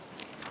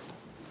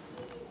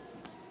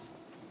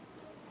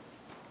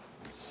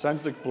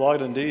Sensic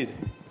blood indeed.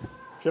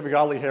 If you have a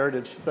godly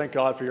heritage, thank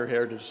God for your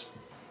heritage.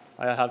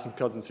 I have some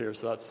cousins here,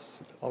 so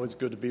that's always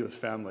good to be with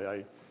family.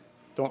 I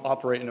don't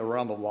operate in a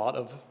realm a lot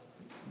of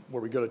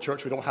where we go to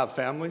church. We don't have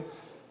family,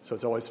 so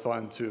it's always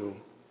fun to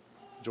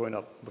join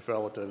up with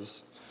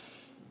relatives.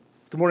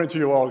 Good morning to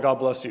you all. God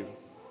bless you.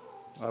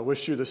 I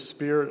wish you the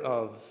spirit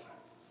of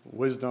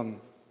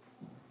wisdom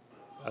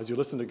as you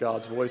listen to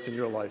God's voice in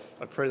your life.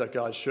 I pray that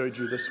God showed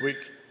you this week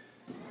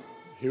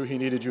who he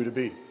needed you to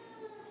be.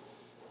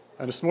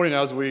 And this morning,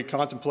 as we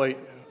contemplate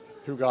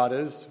who God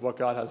is, what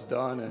God has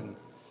done, and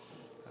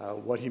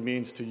what he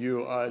means to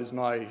you, it is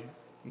my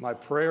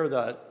prayer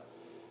that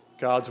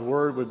God's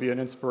word would be an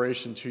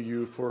inspiration to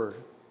you for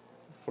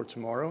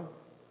tomorrow,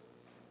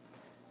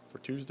 for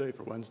Tuesday,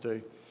 for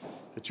Wednesday,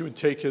 that you would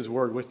take his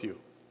word with you.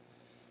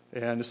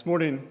 And this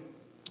morning,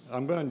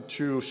 I'm going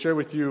to share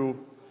with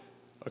you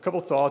a couple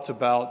thoughts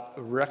about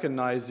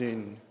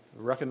recognizing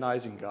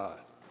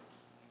God,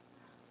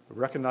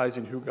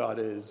 recognizing who God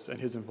is and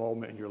his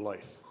involvement in your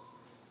life,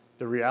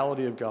 the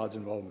reality of God's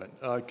involvement.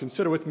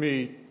 Consider with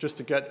me, just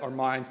to get our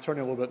minds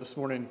turning a little bit this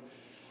morning,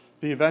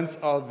 the events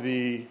of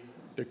the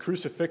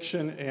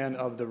crucifixion and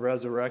of the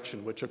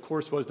resurrection, which of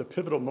course was the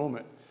pivotal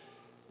moment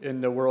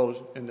in the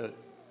world,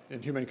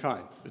 in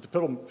humankind. It's a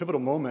pivotal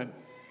moment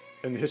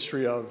in the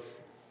history of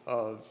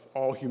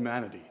all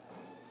humanity.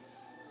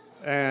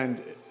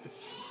 And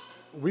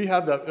we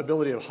have the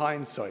ability of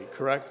hindsight,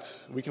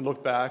 correct? We can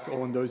look back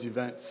on those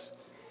events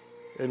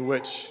in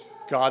which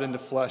God in the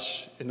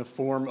flesh, in the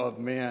form of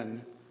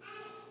man,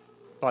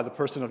 by the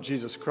person of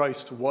Jesus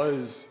Christ,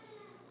 was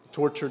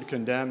tortured,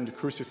 condemned,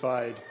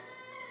 crucified,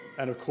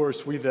 and of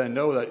course we then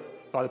know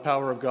that by the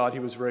power of God he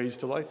was raised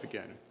to life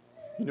again.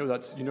 You know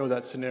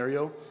that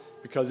scenario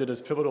because it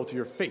is pivotal to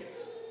your faith.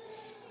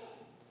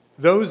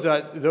 Those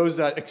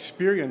that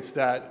experienced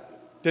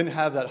that didn't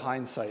have that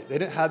hindsight. They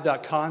didn't have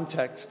that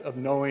context of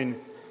knowing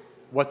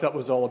what that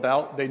was all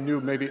about. They knew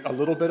maybe a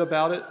little bit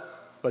about it,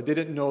 but they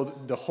didn't know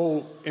the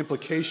whole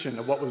implication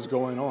of what was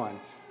going on.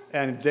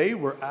 And they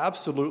were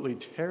absolutely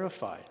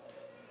terrified.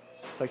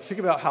 Like, think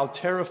about how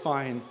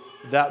terrifying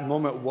that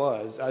moment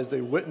was as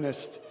they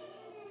witnessed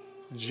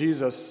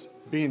Jesus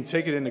being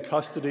taken into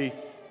custody,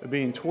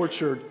 being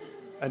tortured,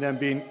 and then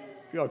being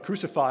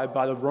crucified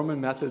by the Roman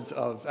methods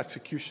of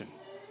execution.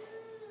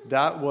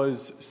 That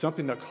was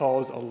something that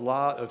caused a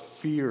lot of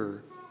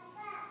fear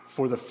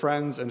for the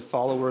friends and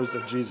followers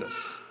of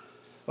Jesus.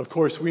 Of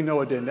course, we know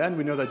it didn't end.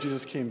 We know that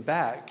Jesus came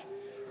back.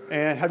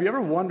 And have you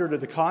ever wondered at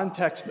the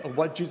context of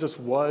what Jesus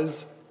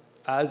was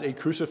as a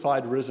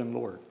crucified, risen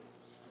Lord?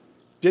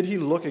 Did he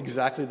look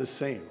exactly the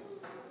same?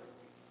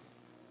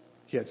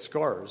 He had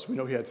scars. We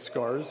know he had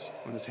scars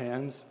on his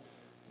hands.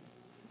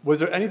 Was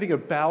there anything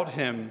about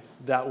him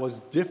that was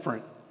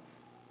different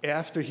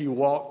after he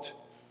walked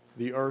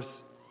the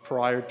earth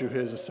prior to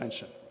his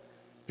ascension?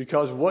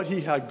 Because what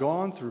he had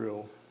gone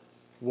through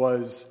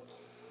was,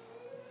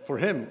 for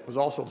him, was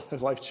also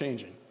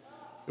life-changing.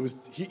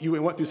 He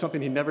went through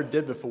something he never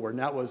did before, and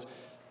that was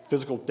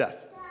physical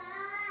death.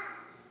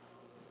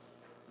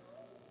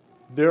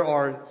 There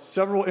are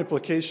several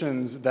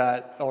implications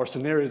or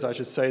scenarios, I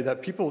should say,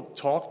 that people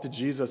talked to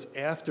Jesus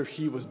after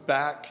he was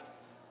back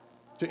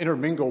to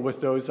intermingle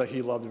with those that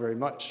he loved very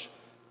much.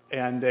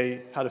 And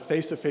they had a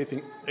face-to-face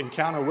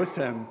encounter with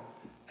him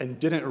and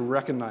didn't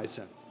recognize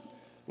him.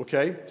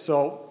 Okay?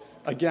 So,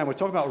 again, we're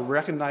talking about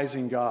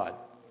recognizing God.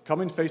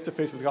 Coming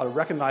face-to-face with God,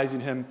 recognizing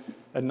him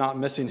and not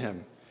missing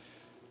him.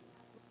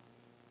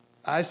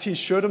 As he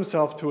showed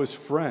himself to his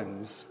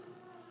friends,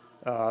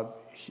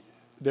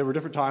 there were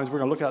different times we're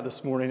going to look at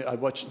this morning at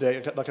which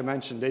they, like I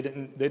mentioned, they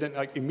didn't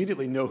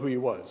immediately know who he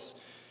was.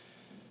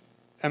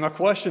 And my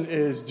question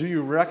is, do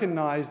you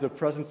recognize the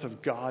presence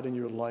of God in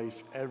your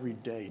life every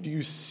day? Do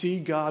you see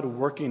God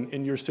working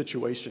in your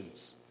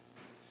situations?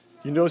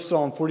 You know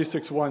Psalm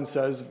 46:1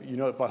 says, you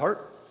know it by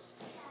heart,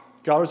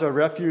 God is our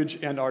refuge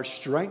and our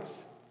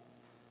strength.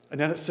 And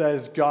then it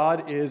says,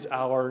 God is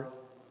our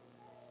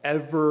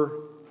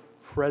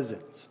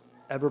ever-present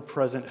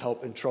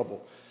help in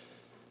trouble.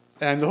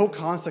 And the whole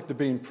concept of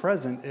being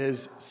present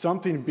is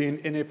something being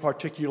in a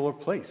particular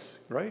place,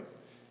 right?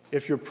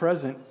 If you're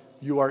present,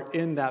 you are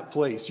in that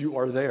place. You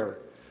are there.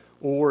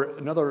 Or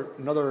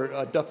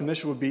another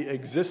definition would be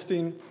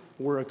existing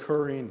or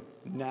occurring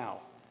now.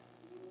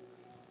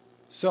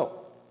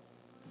 So,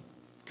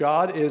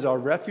 God is our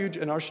refuge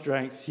and our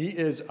strength. He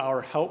is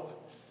our help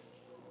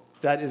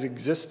that is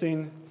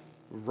existing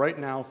right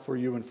now for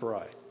you and for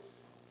I.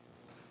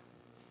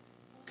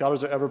 God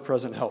is our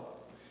ever-present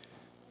help.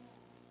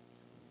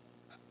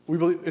 We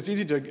believe it's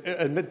easy to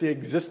admit the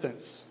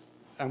existence,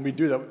 and we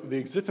do that, the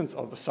existence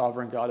of a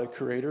sovereign God, a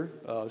creator,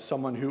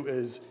 someone who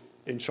is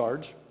in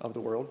charge of the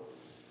world.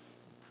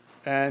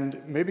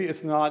 And maybe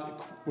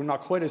we're not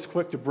quite as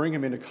quick to bring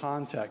him into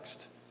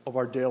context of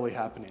our daily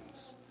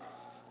happenings.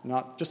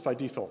 Not just by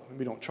default.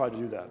 We don't try to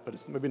do that, but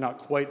it's maybe not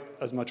quite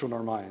as much on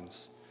our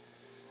minds.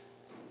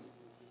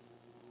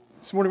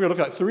 This morning we're going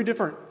to look at three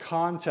different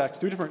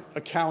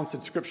accounts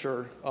in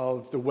Scripture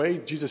of the way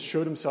Jesus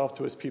showed himself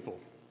to his people.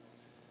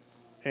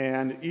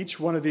 And each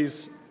one of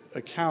these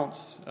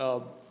accounts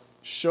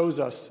shows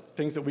us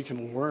things that we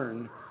can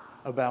learn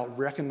about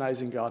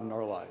recognizing God in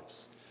our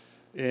lives.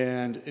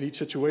 And in each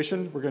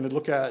situation, we're going to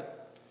look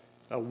at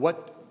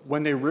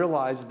when they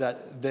realized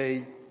that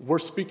they were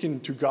speaking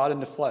to God in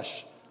the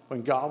flesh.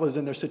 When God was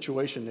in their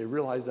situation, they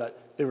realized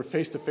that they were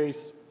face to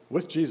face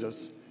with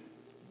Jesus.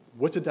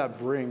 What did that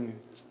bring?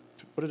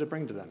 What did it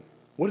bring to them?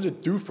 What did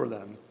it do for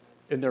them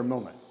in their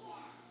moment?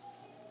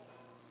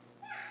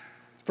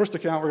 First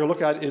account we're going to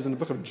look at is in the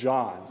book of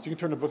John. So you can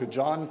turn to the book of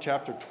John,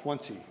 chapter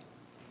 20.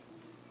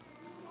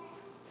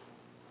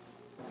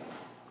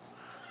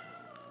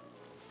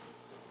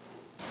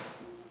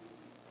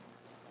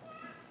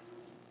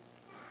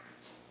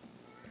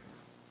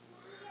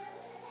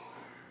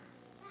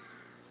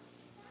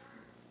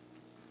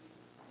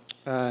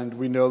 And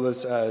we know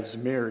this as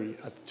Mary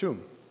at the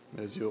tomb,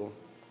 as you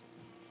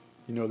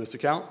know this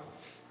account.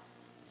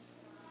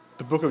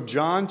 The book of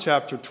John,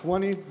 chapter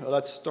 20,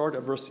 let's start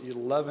at verse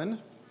 11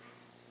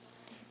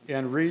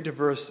 and read to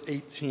verse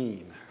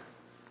 18.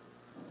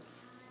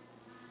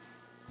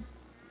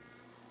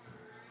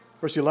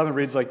 Verse 11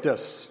 reads like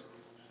this: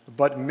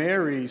 "But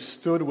Mary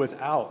stood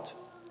without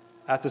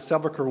at the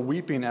sepulchre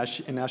weeping,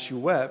 and as she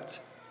wept,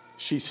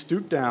 she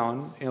stooped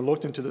down and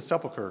looked into the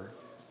sepulchre,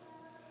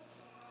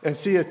 and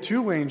seeth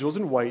two angels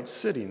in white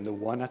sitting, the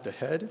one at the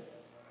head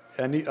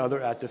and the other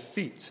at the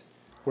feet,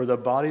 where the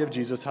body of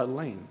Jesus had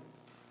lain.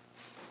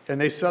 And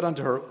they said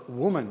unto her,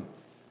 Woman,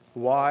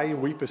 why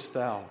weepest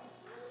thou?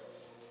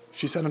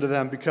 She said unto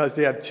them, Because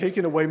they have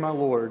taken away my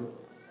Lord,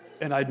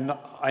 and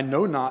I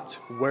know not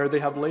where they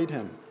have laid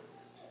him.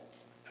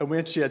 And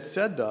when she had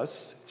said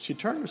thus, she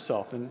turned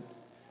herself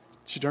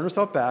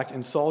back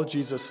and saw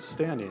Jesus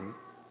standing,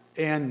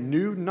 and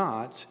knew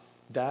not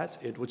that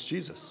it was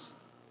Jesus.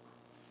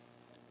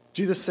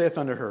 Jesus saith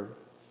unto her,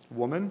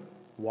 Woman,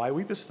 why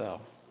weepest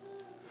thou?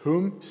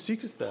 Whom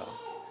seekest thou?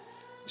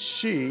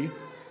 She,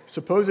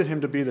 supposing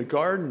him to be the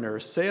gardener,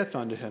 saith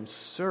unto him,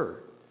 Sir,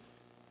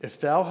 if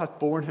thou hast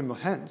borne him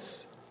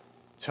hence,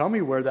 tell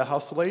me where thou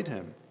hast laid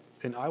him,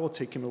 and I will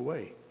take him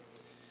away.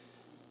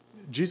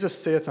 Jesus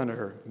saith unto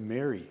her,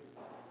 Mary.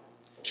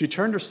 She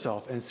turned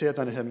herself and saith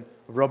unto him,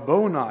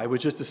 Rabboni,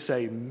 which is to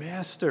say,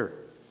 Master.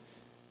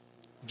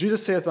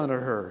 Jesus saith unto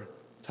her,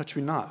 Touch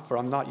me not, for I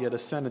am not yet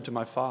ascended to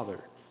my Father.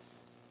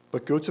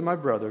 But go to my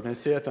brethren, and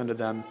saith unto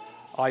them,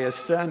 I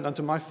ascend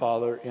unto my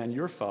Father and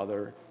your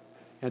Father,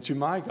 and to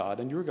my God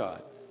and your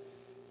God.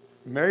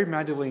 Mary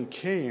Magdalene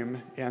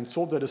came and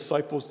told the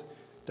disciples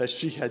that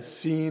she had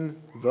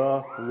seen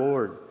the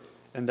Lord,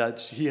 and that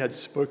he had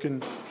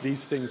spoken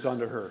these things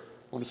unto her.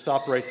 I want to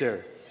stop right there.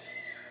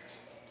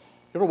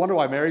 You ever wonder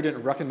why Mary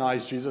didn't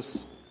recognize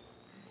Jesus?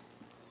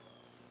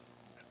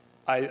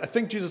 I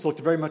think Jesus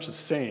looked very much the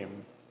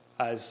same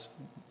as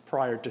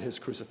prior to his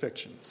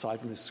crucifixion, aside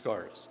from his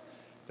scars.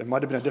 There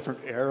might have been a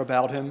different air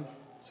about him,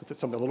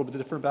 something a little bit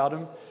different about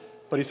him,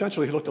 but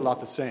essentially he looked a lot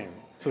the same.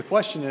 So the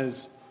question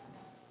is,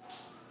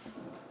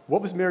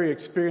 what was Mary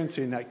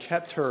experiencing that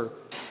kept her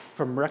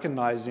from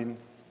recognizing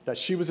that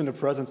she was in the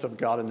presence of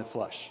God in the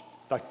flesh,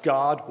 that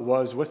God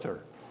was with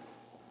her?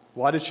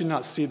 Why did she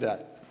not see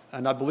that?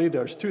 And I believe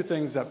there's two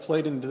things that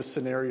played into this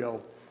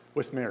scenario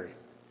with Mary.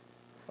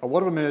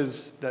 One of them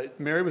is that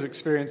Mary was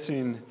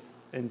experiencing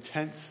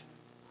intense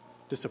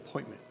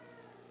disappointment.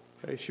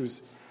 Okay? She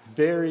was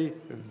very,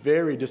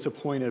 very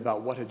disappointed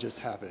about what had just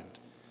happened.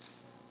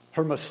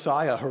 Her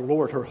Messiah, her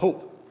Lord, her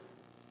hope,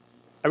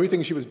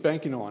 everything she was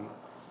banking on,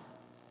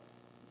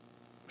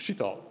 she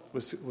thought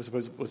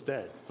was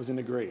dead, was in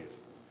the grave.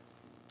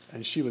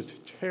 And she was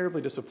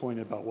terribly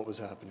disappointed about what was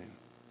happening.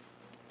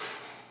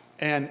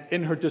 And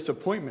in her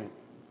disappointment,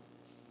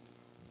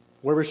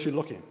 where was she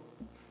looking?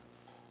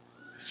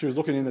 She was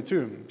looking in the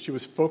tomb. She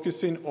was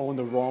focusing on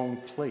the wrong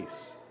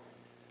place.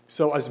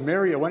 So as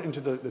Mary went into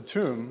the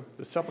tomb,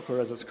 the sepulchre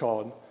as it's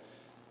called,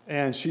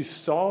 and she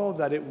saw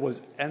that it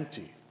was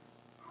empty,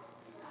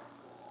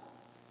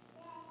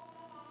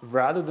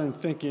 rather than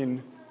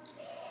thinking,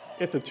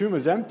 if the tomb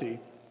is empty,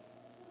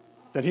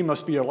 then he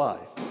must be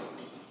alive.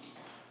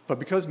 But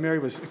because Mary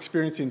was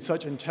experiencing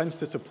such intense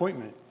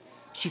disappointment,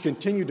 she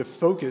continued to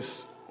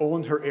focus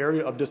on her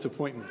area of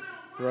disappointment,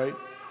 right?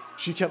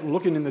 She kept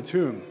looking in the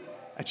tomb,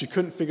 and she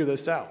couldn't figure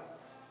this out.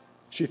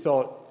 She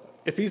thought,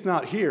 if he's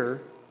not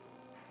here,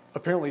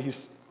 apparently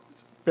he's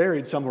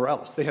buried somewhere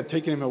else. They had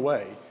taken him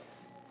away.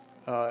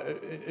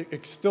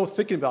 Still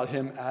thinking about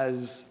him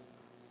as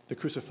the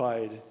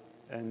crucified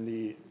and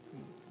the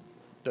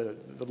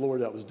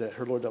Lord that was dead,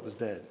 her Lord that was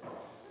dead.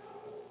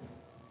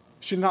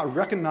 She did not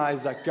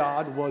recognize that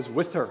God was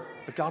with her,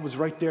 that God was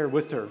right there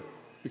with her,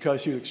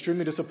 because she was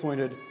extremely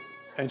disappointed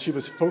and she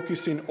was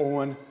focusing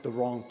on the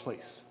wrong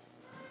place.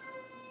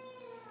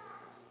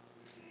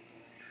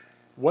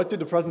 What did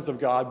the presence of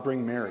God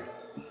bring Mary?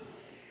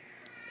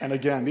 And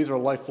again, these are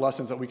life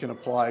lessons that we can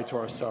apply to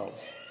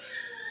ourselves.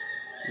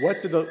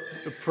 What did the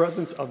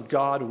presence of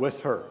God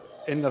with her,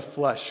 in the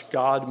flesh,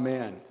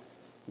 God-man,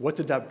 what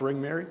did that bring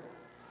Mary?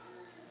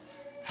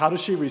 How did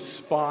she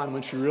respond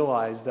when she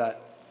realized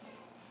that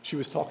she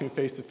was talking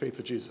face to face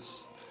with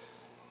Jesus?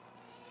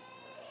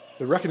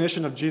 The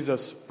recognition of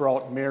Jesus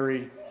brought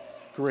Mary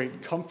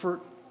great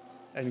comfort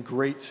and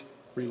great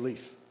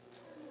relief.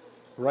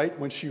 Right?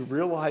 When she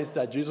realized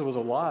that Jesus was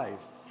alive,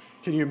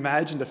 can you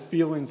imagine the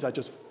feelings that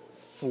just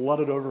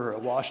flooded over her,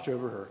 washed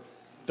over her?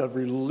 The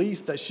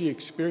relief that she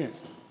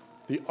experienced,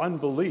 the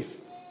unbelief,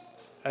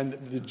 and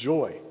the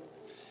joy.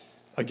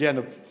 Again,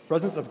 the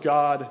presence of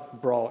God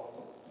brought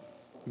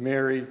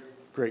Mary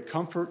great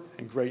comfort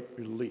and great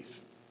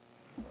relief.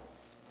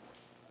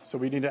 So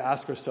we need to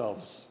ask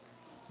ourselves,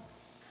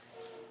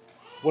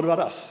 what about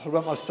us? What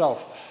about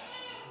myself?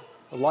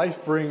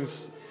 Life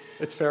brings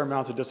its fair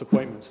amount of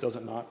disappointments, does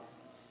it not?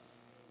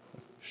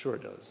 Sure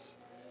it does.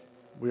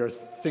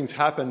 Things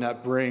happen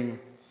that bring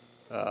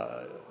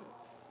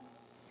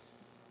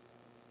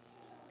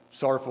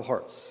sorrowful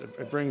hearts.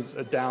 It brings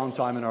a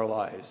downtime in our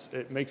lives.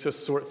 It makes us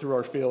sort through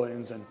our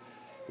feelings, and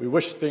we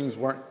wish things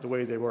weren't the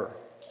way they were,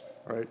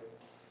 right?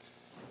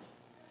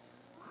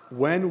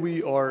 When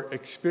we are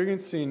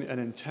experiencing an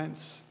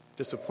intense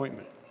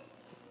disappointment,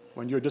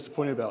 when you're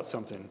disappointed about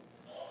something,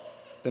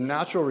 the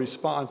natural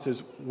response is,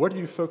 what do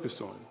you focus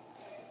on?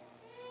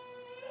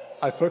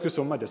 I focus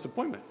on my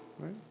disappointment,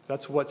 right?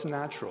 That's what's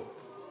natural.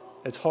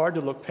 It's hard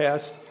to look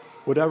past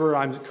whatever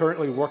I'm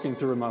currently working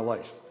through in my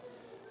life.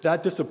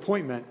 That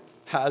disappointment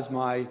has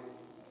my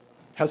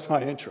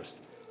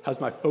interest, has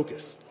my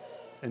focus.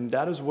 And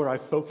that is where I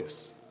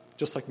focus,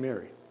 just like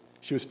Mary.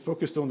 She was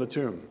focused on the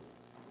tomb.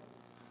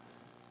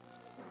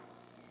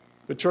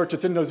 The church,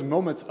 it's in those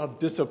moments of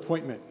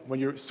disappointment when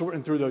you're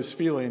sorting through those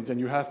feelings and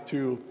you have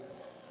to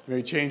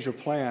maybe change your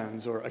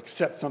plans or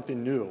accept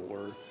something new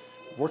or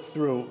work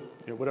through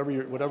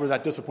whatever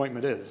that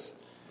disappointment is.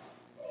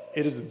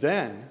 It is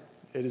then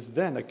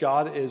that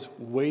God is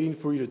waiting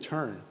for you to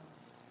turn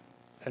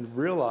and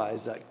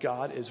realize that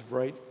God is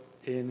right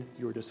in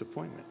your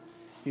disappointment.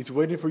 He's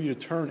waiting for you to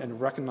turn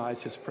and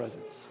recognize his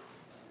presence.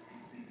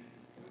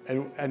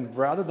 And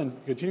rather than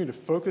continue to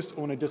focus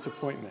on a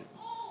disappointment,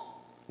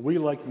 we,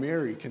 like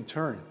Mary, can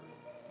turn,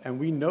 and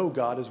we know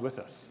God is with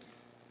us.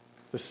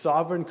 The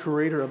sovereign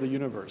creator of the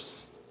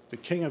universe, the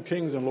King of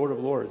Kings and Lord of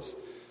Lords,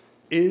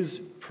 is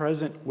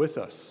present with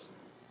us.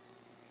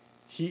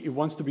 He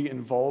wants to be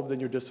involved in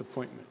your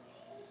disappointment.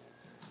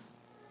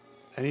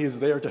 And he is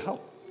there to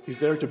help. He's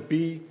there to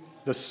be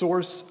the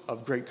source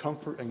of great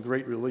comfort and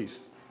great relief.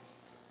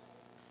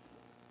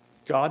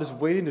 God is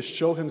waiting to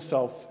show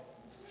himself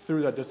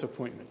through that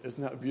disappointment.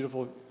 Isn't that a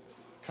beautiful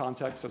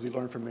context as we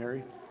learn from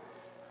Mary?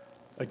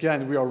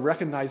 Again, we are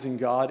recognizing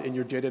God in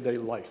your day-to-day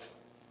life.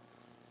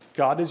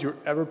 God is your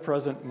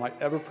ever-present, my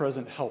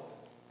ever-present help.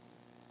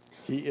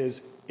 He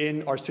is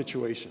in our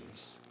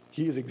situations.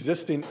 He is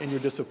existing in your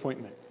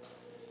disappointment.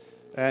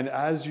 And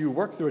as you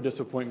work through a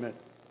disappointment,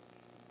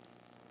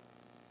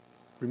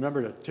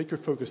 remember to take your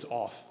focus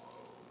off,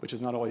 which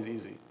is not always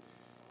easy.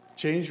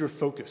 Change your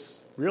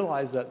focus.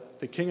 Realize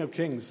that the King of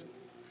Kings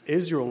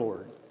is your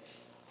Lord.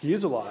 He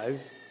is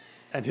alive,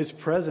 and his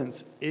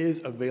presence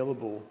is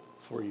available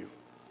for you.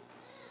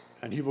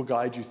 And he will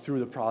guide you through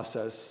the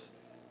process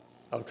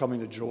of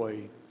coming to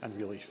joy and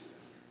relief.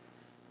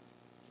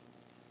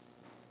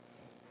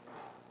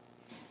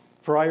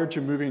 Prior to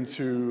moving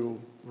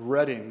to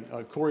Redding,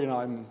 Corey and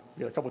I, we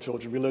had a couple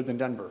children. We lived in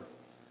Denver,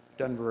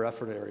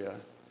 Effort area.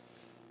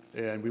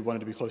 And we wanted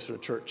to be closer to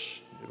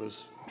church. It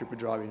was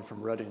driving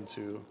from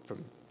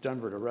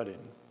Denver to Redding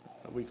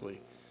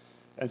weekly.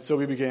 And so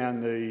we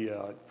began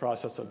the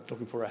process of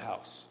looking for a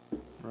house,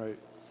 right?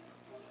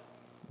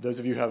 Those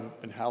of you who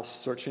have been house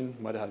searching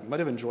might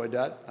have enjoyed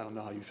that. I don't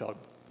know how you felt.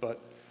 But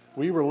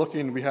we were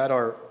looking, we had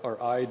our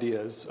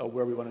ideas of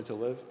where we wanted to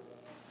live.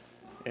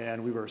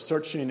 And we were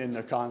searching in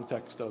the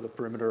context of the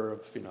perimeter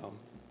of,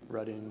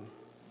 Redding,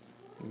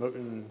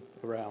 Moton,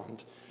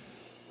 around.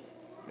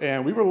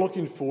 And we were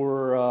looking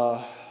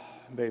for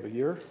maybe a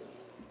year.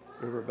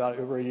 We were about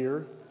over a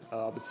year,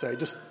 I would say.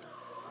 Just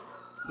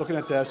looking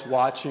at this,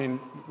 watching,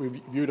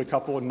 we viewed a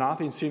couple, and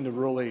nothing seemed to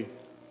really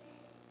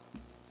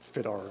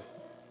fit our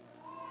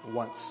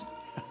wants.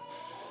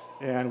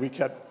 And we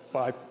kept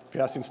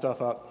bypassing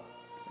stuff up.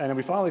 And then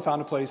we finally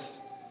found a place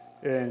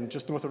in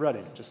just north of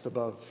Redding, just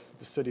above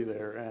the city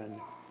there. And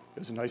it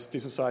was a nice,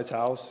 decent-sized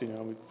house,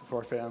 for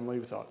our family.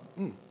 We thought,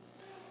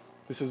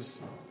 this is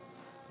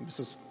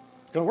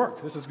going to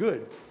work. This is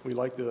good. We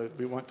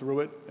went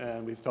through it,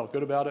 and we felt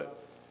good about it,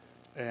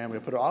 and we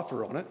put an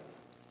offer on it.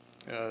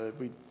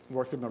 We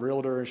worked with my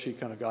realtor, and she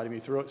kind of guided me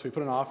through it. So we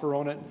put an offer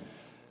on it,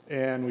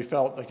 and we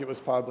felt like it was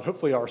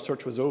hopefully our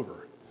search was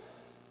over.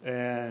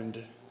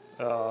 And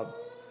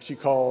she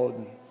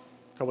called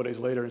a couple of days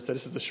later and said,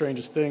 this is the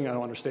strangest thing. I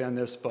don't understand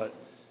this, but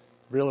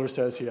realtor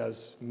says he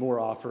has more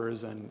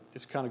offers, and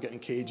it's kind of getting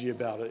cagey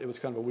about it. It was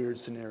kind of a weird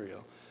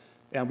scenario.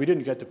 And we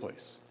didn't get the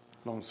place,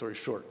 long story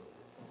short.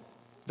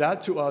 That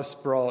to us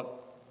brought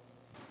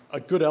a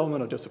good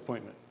element of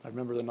disappointment. I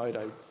remember the night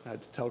I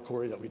had to tell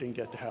Corey that we didn't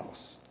get the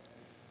house.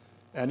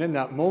 And in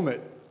that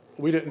moment,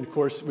 we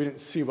didn't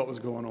see what was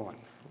going on.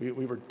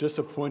 We were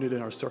disappointed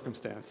in our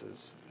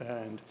circumstances.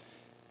 And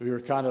we were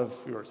tired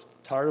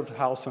of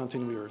house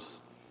hunting. We were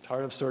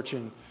tired of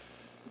searching.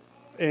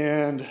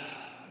 And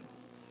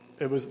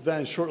it was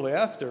then shortly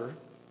after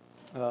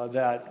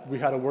that we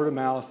had a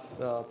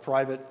word-of-mouth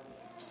private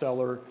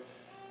seller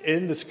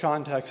in this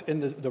context, in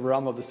the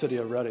realm of the city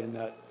of Reading,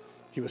 that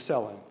he was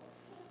selling.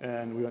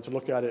 And we went to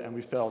look at it, and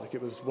we felt like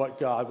it was what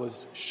God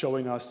was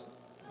showing us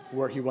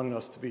where he wanted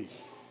us to be.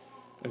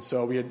 And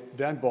so we had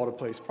then bought a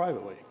place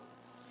privately.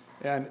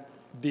 And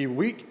the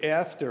week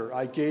after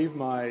I gave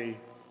my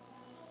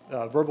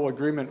verbal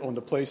agreement on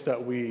the place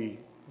that we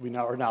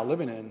are now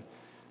living in,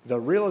 the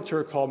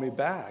realtor called me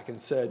back and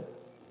said,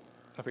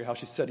 I forget how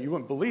she said it, you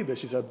wouldn't believe this.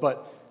 She said,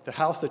 but the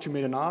house that you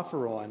made an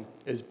offer on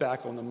is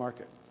back on the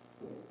market.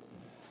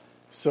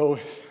 So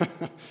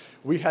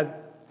we had,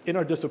 in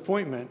our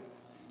disappointment,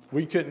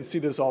 we couldn't see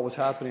this all was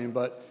happening,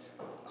 but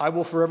I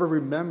will forever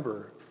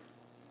remember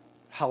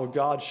how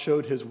God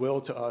showed his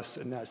will to us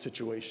in that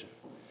situation.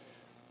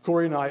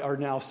 Corey and I are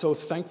now so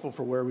thankful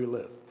for where we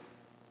live.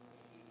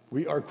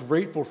 We are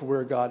grateful for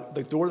where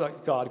the door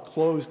that God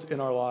closed in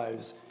our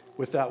lives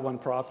with that one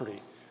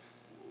property.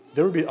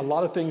 There would be a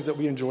lot of things that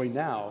we enjoy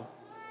now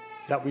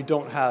that we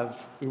wouldn't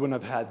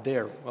have had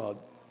there.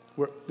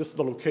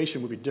 The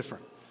location would be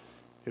different.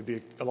 It would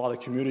be a lot of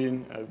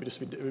commuting.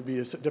 It would be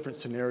a different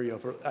scenario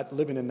for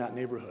living in that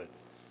neighborhood.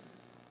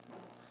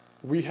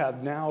 We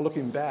have now,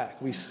 looking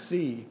back, we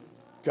see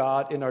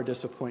God in our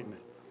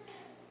disappointment.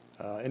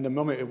 In the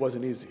moment, it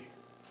wasn't easy.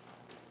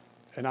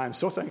 And I'm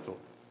so thankful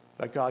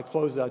that God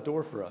closed that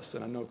door for us.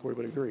 And I know Corey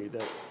would agree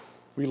that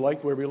we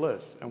like where we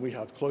live and we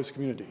have close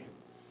community.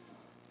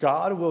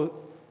 God will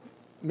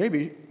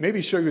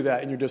maybe show you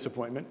that in your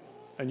disappointment.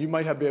 And you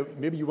might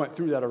maybe you went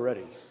through that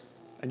already.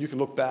 And you can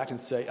look back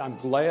and say, I'm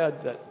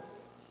glad that,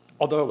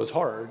 although it was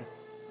hard,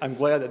 I'm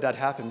glad that that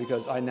happened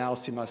because I now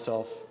see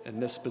myself in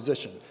this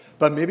position.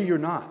 But maybe you're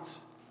not.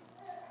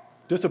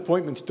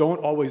 Disappointments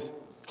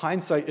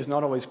hindsight is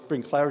not always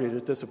bring clarity to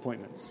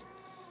disappointments.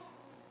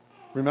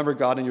 Remember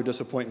God in your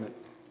disappointment.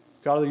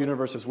 God of the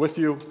universe is with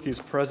you. He's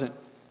present.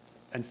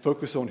 And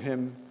focus on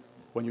him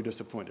when you're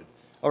disappointed.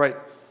 All right.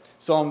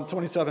 Psalm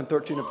 27,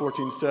 13 and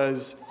 14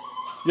 says,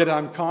 yet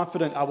I'm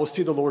confident I will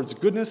see the Lord's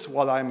goodness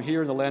while I am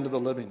here in the land of the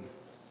living.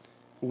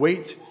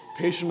 Wait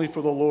patiently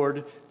for the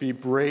Lord. Be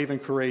brave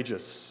and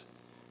courageous.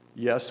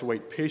 Yes,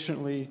 wait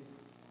patiently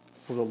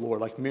for the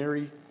Lord. Like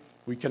Mary,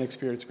 we can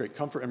experience great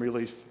comfort and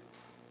relief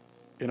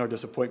in our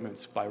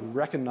disappointments by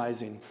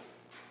recognizing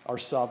our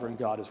sovereign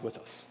God is with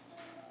us,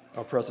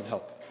 our present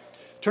help.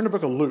 Turn to the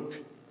book of Luke.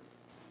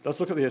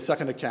 Let's look at the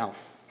second account.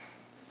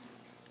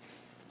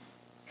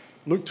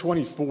 Luke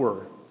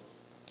 24.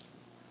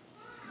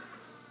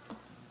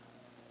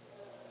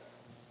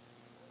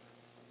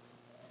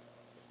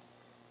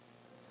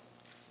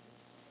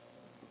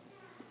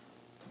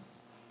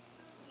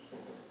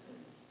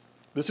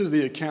 This is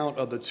the account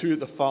of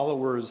the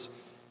followers,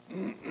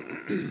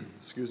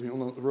 excuse me, on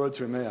the road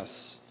to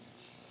Emmaus.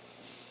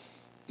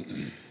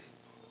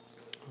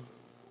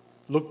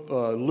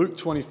 Luke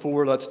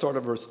 24, let's start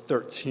at verse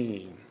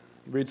 13.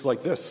 It reads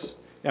like this.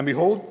 And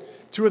behold,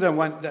 two of them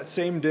went that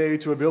same day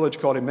to a village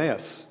called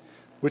Emmaus,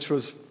 which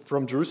was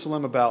from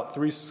Jerusalem about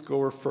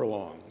 80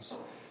 furlongs.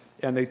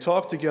 And they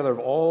talked together of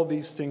all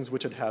these things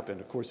which had happened.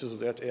 Of course, this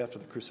is after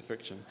the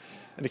crucifixion.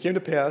 And it came to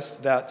pass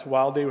that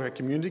while they had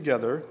communed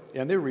together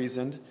and they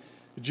reasoned,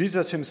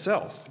 Jesus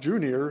himself drew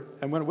near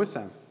and went with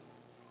them.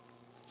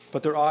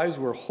 But their eyes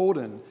were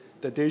holden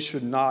that they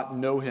should not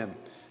know him.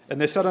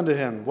 And they said unto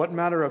him, what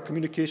manner of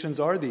communications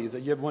are these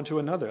that ye have one to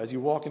another as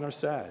you walk and are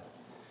sad?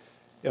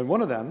 And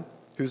one of them,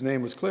 whose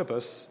name was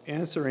Cleopas,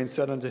 answering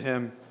said unto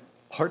him,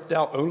 art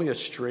thou only a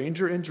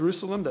stranger in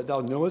Jerusalem, that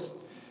thou knowest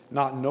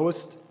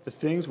the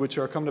things which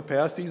are come to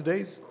pass these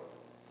days?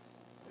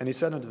 And he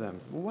said unto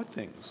them, well, what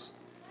things?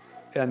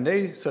 And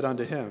they said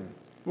unto him,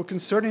 well,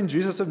 concerning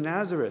Jesus of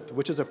Nazareth,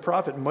 which is a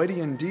prophet, mighty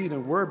in deed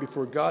and word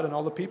before God and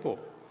all the people,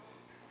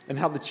 and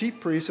how the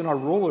chief priests and our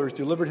rulers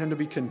delivered him to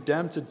be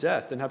condemned to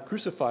death and have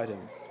crucified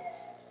him.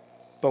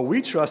 But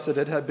we trusted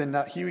it had been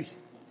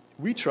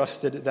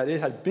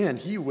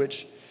he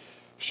which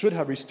should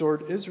have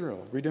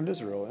redeemed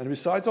Israel. And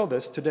besides all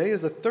this, today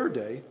is the third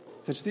day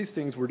since these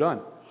things were done.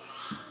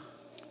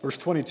 Verse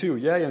 22,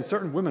 yea, and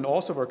certain women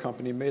also of our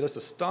company made us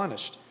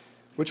astonished,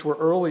 which were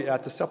early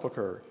at the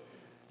sepulchre.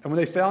 And when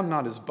they found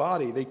not his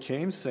body, they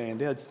came, saying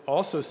they had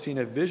also seen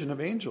a vision of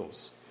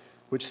angels,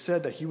 which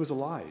said that he was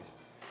alive.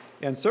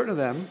 And certain of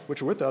them,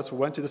 which were with us,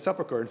 went to the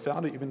sepulchre and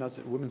found it even as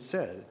the women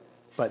said.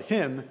 But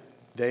him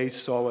they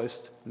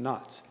sawest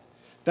not.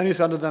 Then he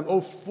said unto them,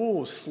 O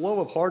fools, slow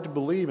of heart to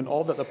believe in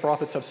all that the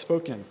prophets have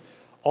spoken.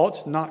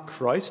 Ought not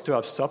Christ to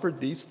have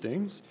suffered these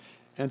things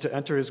and to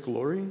enter his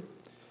glory?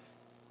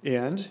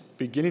 And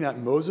beginning at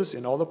Moses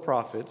and all the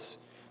prophets,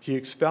 he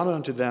expounded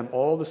unto them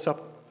all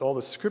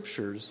the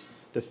scriptures,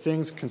 the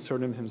things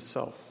concerning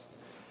himself.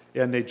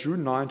 And they drew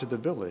nigh to the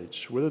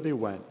village whither they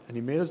went, and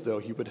he made as though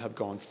he would have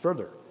gone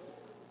further.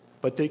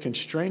 But they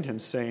constrained him,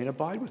 saying,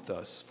 abide with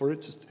us, for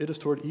it is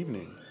toward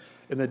evening,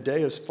 and the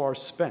day is far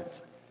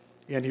spent.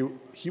 And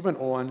he went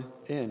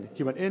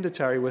in to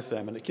tarry with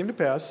them. And it came to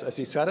pass, as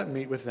he sat at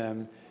meat with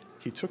them,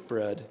 he took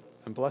bread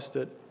and blessed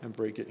it and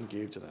brake it and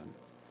gave to them.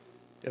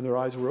 and their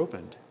eyes were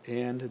opened,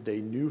 and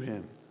they knew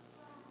him.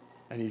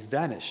 And he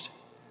vanished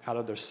out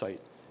of their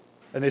sight.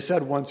 And they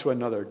said one to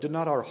another, "Did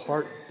not our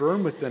heart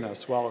burn within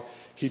us while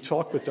he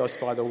talked with us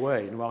by the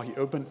way, and while he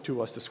opened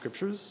to us the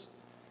scriptures?"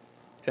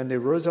 And they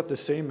rose up the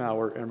same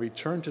hour and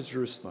returned to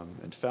Jerusalem,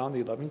 and found the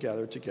 11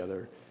 gathered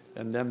together,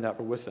 and them that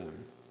were with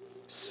them,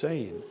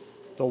 saying,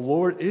 "The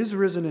Lord is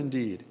risen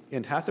indeed,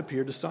 and hath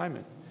appeared to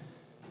Simon."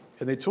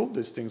 And they told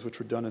these things which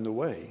were done in the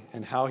way,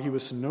 and how he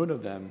was known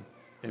of them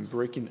in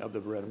breaking of the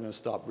bread. I'm going to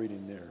stop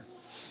reading there.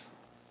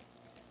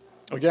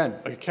 Again,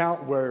 an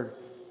account where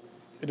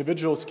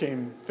individuals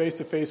came face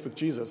to face with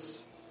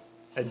Jesus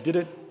and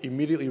didn't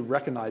immediately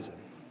recognize him.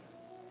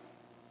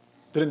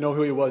 Didn't know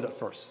who he was at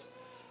first.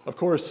 Of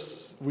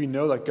course, we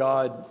know that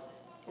God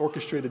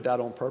orchestrated that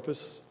on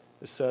purpose.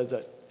 It says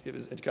that it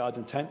was God's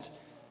intent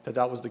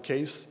that was the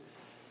case.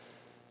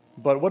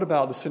 But what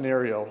about the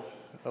scenario?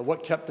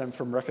 What kept them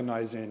from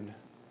recognizing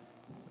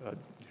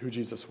who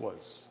Jesus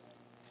was?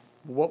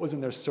 What was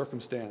in their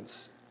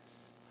circumstance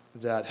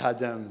that had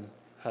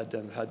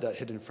that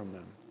hidden from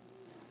them?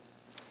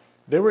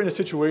 They were in a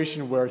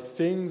situation where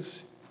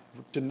things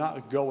did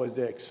not go as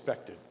they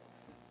expected.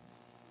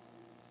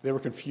 They were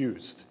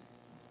confused.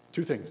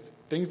 Two things.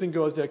 Things didn't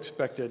go as they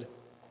expected,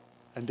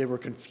 and they were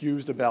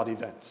confused about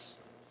events.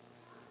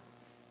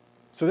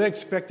 So they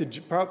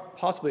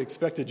possibly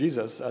expected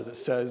Jesus, as it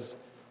says,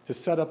 to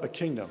set up a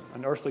kingdom,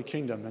 an earthly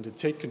kingdom, and to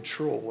take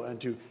control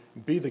and to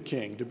be the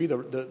king, to be the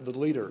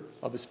leader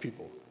of his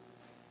people.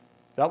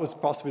 That was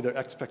possibly their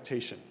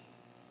expectation.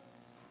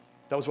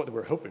 That was what they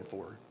were hoping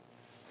for.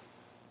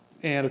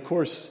 And of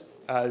course,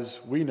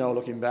 as we know,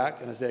 looking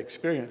back, and as they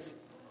experienced,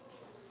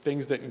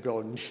 things didn't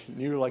go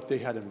near like they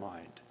had in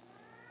mind.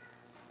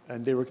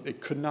 And they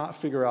could not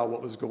figure out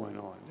what was going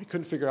on. They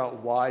couldn't figure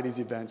out why these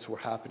events were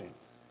happening.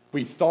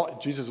 We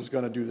thought Jesus was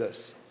going to do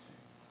this.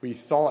 We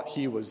thought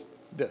he was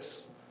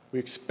this. We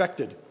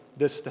expected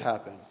this to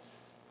happen.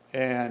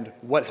 And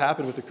what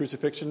happened with the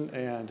crucifixion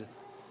and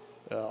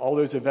all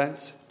those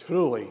events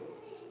totally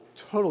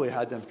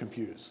had them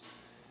confused.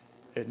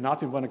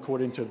 Nothing went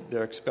according to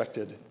their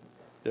expected,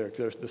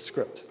 the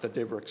script that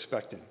they were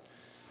expecting.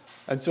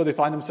 And so they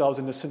find themselves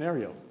in this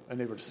scenario, and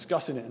they were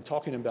discussing it and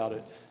talking about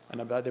it,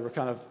 and about they were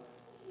kind of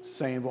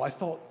saying, well, I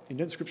thought,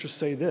 didn't Scripture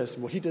say this?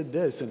 Well, he did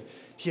this, and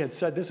he had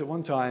said this at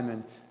one time,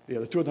 and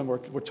the two of them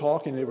were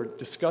talking, they were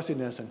discussing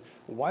this, and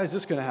why is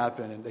this going to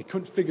happen? And they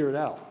couldn't figure it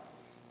out.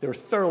 They were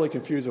thoroughly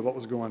confused of what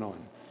was going on.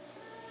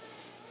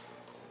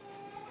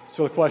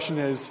 So the question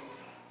is,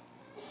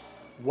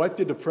 what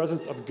did the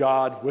presence of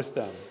God with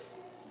them,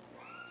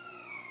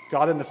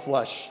 God in the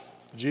flesh,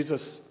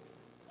 Jesus,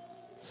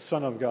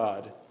 Son of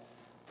God,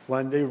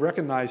 when they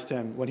recognized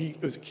him, when he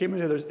came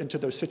into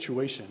their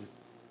situation,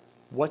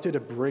 what did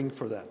it bring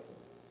for them?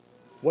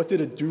 What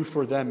did it do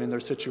for them in their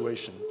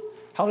situation?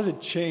 How did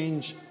it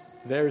change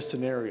their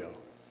scenario?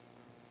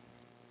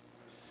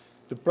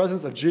 The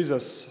presence of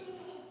Jesus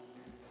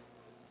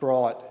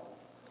brought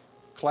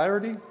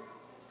clarity,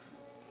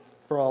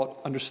 brought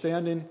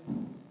understanding,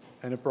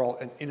 and it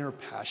brought an inner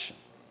passion.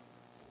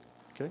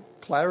 Okay?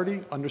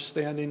 Clarity,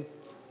 understanding,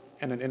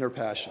 and an inner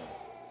passion.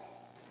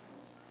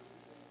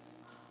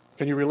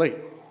 Can you relate?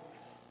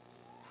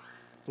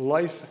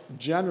 Life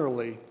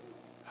generally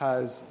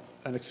has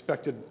an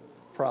expected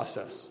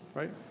process,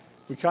 right?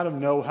 We kind of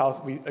know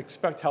how we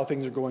expect how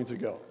things are going to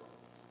go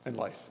in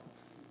life,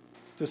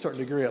 to a certain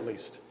degree at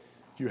least.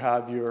 You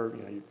have your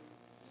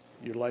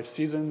life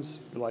seasons,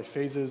 your life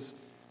phases.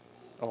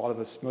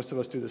 Most of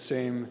us do the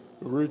same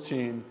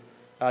routine.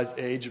 As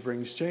age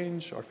brings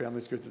change, our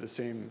families go through the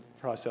same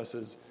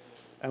processes,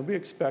 and we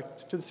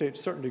expect to the same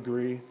certain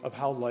degree of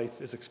how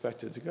life is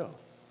expected to go.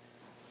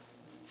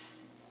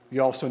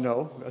 You also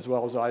know, as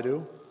well as I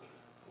do,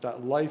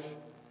 that life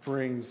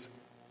brings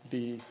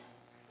the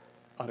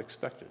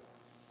unexpected.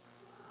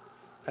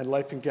 And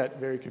life can get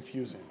very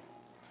confusing,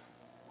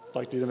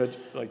 like the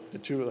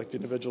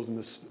individuals in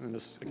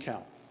this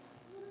account.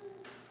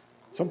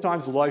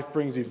 Sometimes life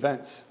brings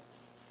events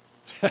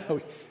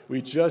that we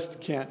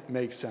just can't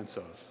make sense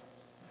of.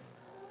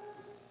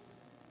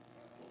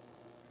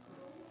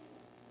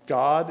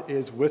 God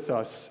is with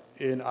us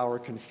in our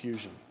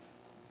confusion.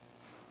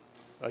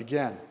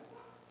 Again,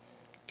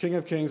 King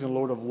of Kings and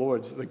Lord of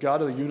Lords, the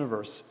God of the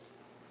universe,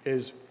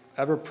 is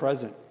ever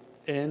present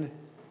in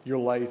your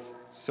life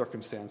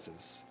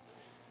circumstances.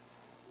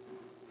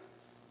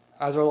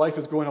 As our life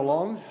is going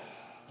along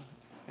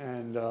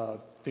and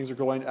things are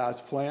going as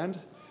planned,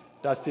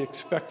 that's the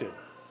expected.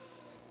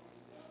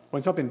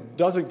 When something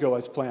doesn't go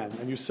as planned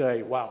and you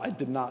say, wow, I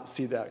did not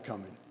see that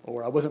coming,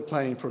 or I wasn't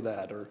planning for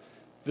that, or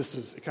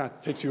it kind of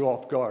takes you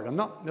off guard. I'm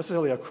not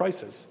necessarily a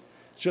crisis,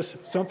 it's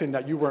just something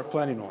that you weren't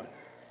planning on.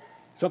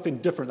 Something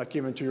different that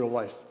came into your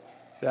life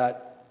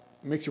that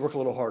makes you work a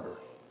little harder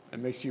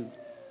and makes you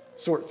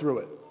sort through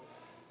it.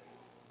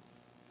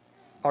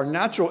 Our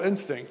natural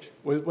instinct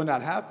when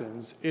that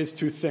happens is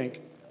to think,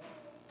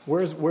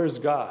 where's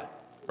God?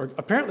 Or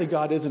apparently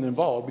God isn't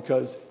involved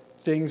because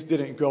things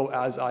didn't go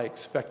as I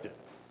expected.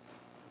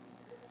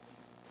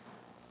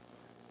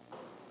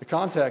 The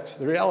context,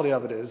 the reality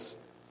of it is,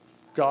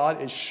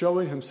 God is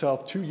showing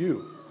himself to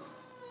you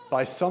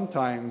by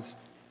sometimes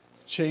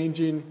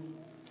changing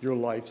your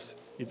life's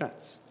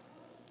events.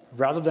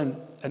 Rather than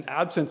an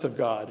absence of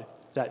God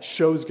that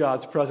shows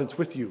God's presence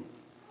with you,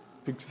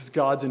 because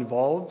God's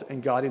involved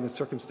and guiding the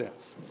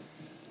circumstance.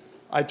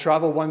 I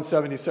travel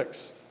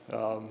 176.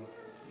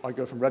 I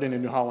go from Reading to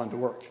New Holland to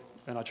work,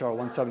 and I travel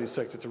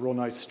 176. It's a real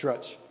nice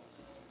stretch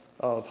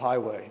of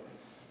highway.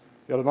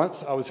 The other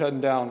month, I was heading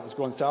down, I was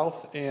going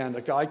south, and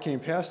a guy came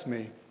past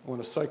me on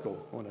a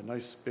cycle, on a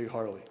nice big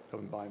Harley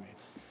coming by me.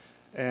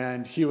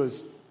 And he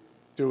was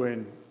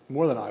doing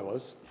more than I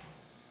was,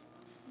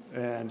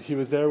 and he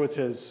was there with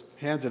his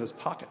hands in his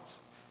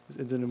pockets. It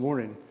was in the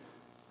morning,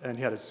 and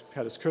he had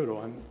his coat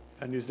on,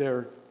 and he was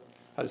there,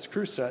 had his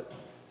crew set,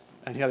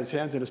 and he had his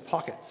hands in his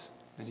pockets,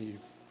 and he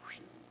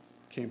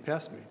came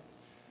past me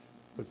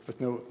with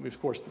no,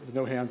 of course, with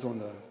no hands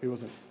on he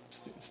wasn't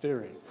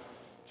steering.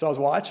 So I was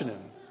watching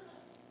him,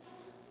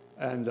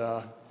 and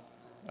I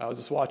was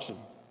just watching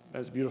him. It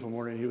was a beautiful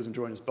morning. He was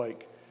enjoying his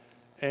bike.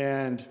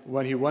 And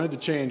when he wanted to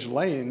change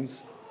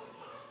lanes,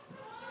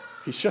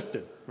 he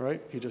shifted,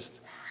 right? He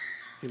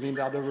leaned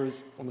out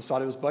on the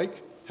side of his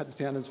bike, had his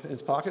hand in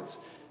his pockets.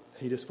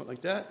 He just went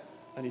like that,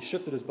 and he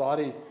shifted his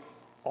body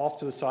off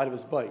to the side of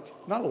his bike.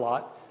 Not a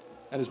lot.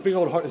 And his big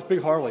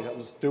Harley that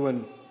was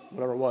doing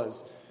whatever it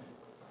was,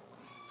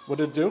 what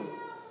did it do?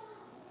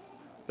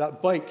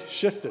 That bike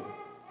shifted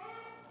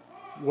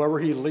wherever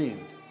he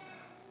leaned.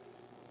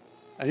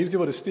 And he was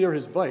able to steer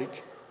his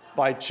bike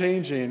by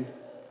shifting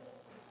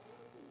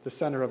the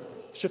center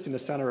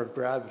of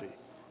gravity.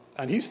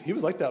 And he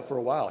was like that for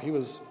a while. I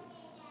was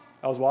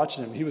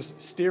watching him. He was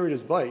steering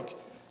his bike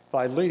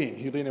by leaning.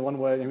 He'd lean in one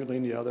way, and he would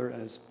lean the other,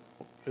 and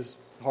his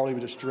Harley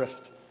would just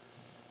drift.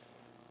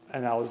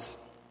 And I was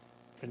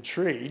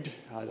intrigued.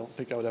 I don't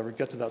think I would ever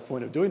get to that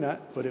point of doing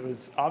that, but it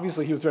was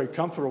obviously he was very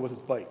comfortable with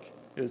his bike.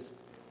 He was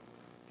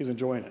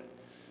enjoying it.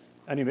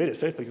 And he made it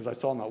safely because I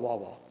saw him at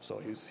Wawa, so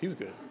he was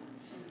good.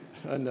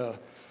 And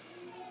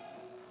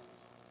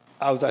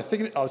I was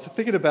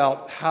thinking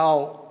about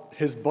how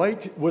his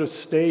bike would have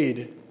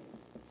stayed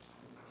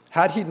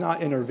had he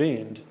not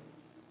intervened.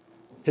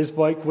 His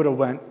bike would have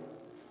went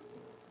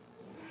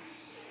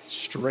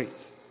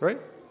straight, right?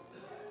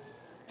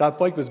 That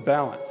bike was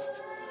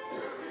balanced.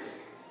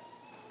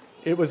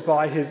 It was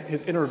by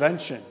his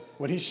intervention,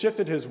 when he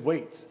shifted his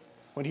weight,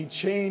 when he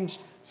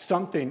changed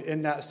something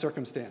in that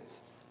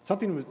circumstance.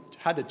 Something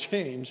had to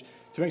change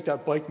to make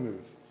that bike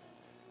move.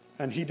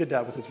 And he did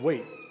that with his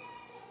weight.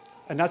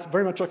 And that's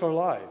very much like our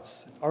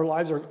lives. Our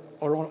lives are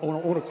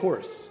on a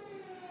course.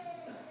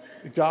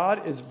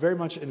 God is very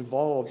much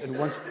involved in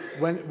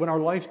when our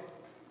life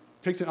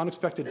takes an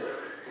unexpected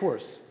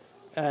course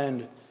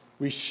and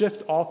we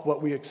shift off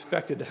what we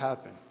expected to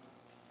happen.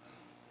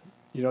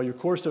 You know, your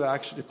course of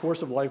action, your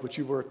course of life, which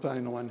you were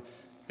planning on,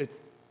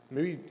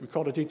 maybe we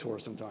call it a detour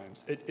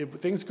sometimes.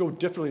 Things go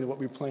differently than what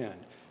we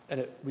planned,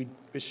 and it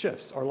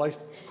shifts. Our life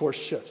course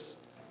shifts.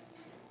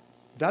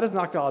 That is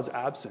not God's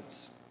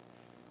absence.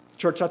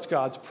 Church, that's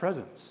God's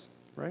presence,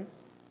 right?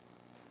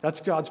 That's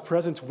God's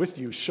presence with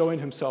you, showing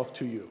himself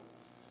to you.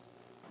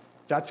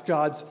 That's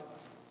God's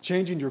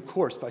changing your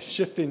course by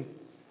shifting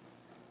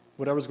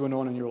whatever's going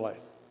on in your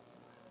life.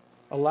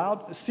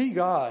 See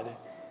God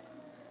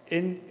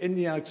in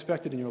the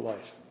unexpected in your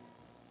life.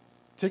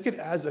 Take it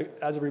as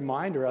a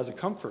reminder, as a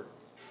comfort,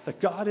 that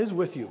God is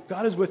with you.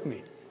 God is with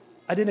me.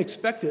 I didn't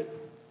expect it,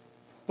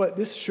 but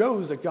this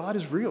shows that God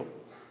is real.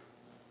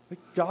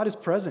 That God is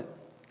present.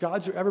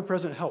 God's your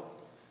ever-present help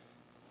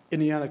in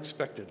the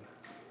unexpected.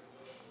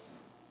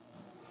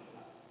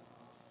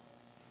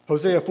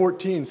 Hosea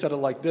 14 said it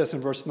like this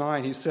in verse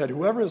 9. He said,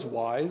 "Whoever is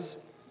wise,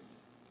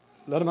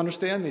 let him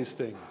understand these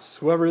things.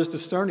 Whoever is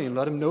discerning,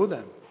 let him know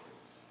them.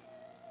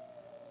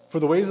 For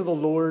the ways of the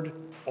Lord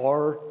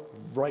are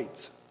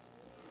right,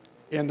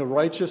 and the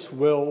righteous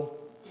will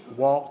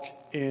walk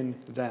in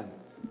them."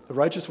 The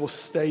righteous will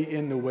stay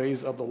in the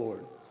ways of the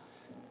Lord.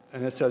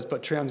 And it says,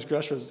 but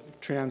transgressors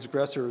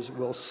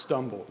will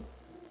stumble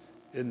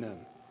in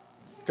them.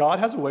 God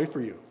has a way for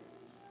you.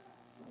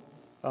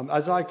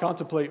 As I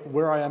contemplate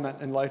where I am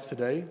in life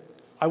today,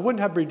 I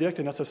wouldn't have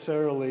predicted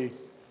necessarily,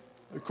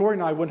 Corey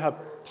and I wouldn't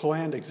have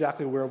planned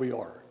exactly where we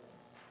are.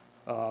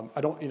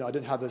 I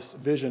didn't have this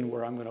vision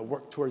where I'm going to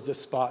work towards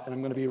this spot and I'm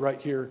going to be right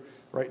here,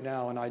 right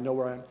now, and I know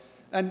where I am.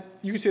 And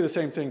you can say the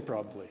same thing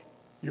probably.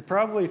 You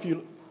probably, if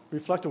you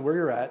reflect on where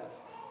you're at,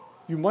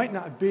 you might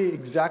not be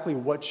exactly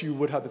what you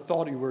would have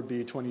thought you would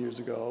be 20 years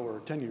ago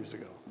or 10 years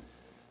ago.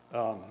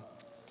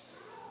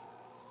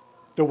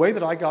 The way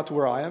that I got to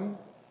where I am,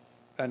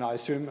 and I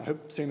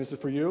hope same as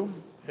for you,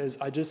 is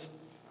I just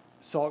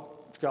saw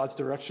God's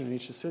direction in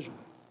each decision.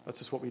 That's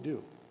just what we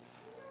do.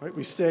 Right?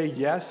 We say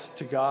yes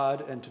to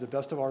God, and to the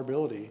best of our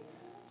ability,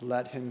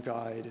 let him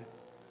guide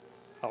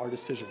our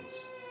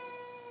decisions.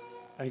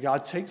 And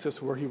God takes us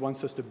where he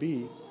wants us to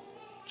be,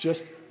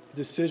 just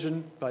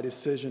decision by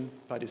decision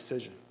by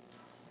decision.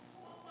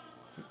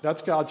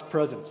 That's God's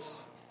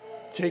presence,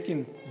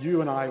 taking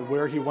you and I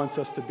where he wants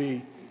us to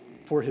be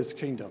for his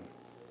kingdom.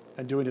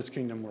 and doing his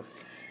kingdom work.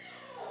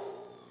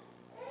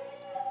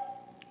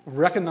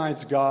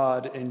 Recognize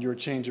God in your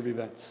change of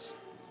events.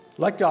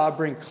 Let God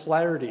bring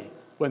clarity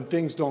when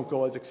things don't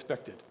go as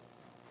expected.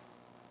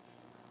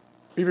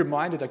 Be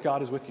reminded that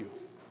God is with you.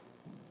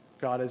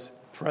 God is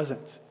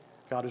present.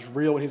 God is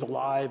real, and he's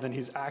alive, and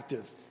he's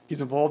active. He's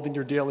involved in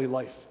your daily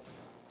life.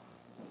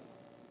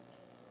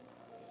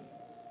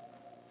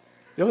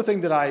 The other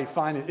thing that I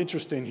find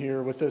interesting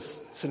here with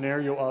this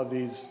scenario of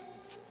these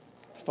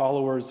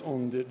followers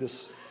on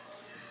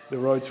the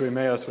road to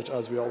Emmaus, which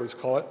as we always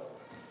call it,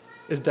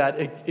 is that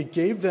it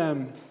gave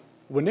them,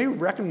 when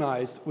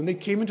they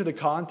came into the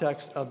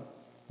context of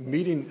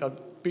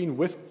being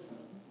with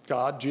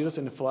God, Jesus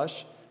in the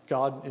flesh,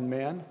 God in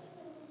man,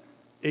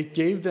 it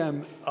gave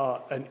them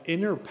an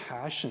inner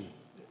passion.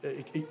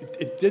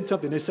 It did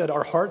something. They said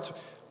our hearts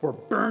were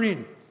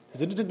burning.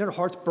 Didn't their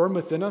hearts burn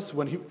within us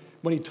when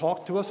he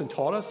talked to us and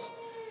taught us?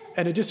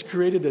 And it just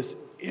created this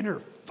inner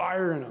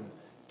fire in them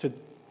to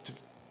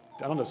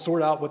I don't know,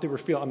 sort out what they were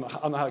feeling. I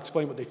don't know how to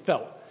explain what they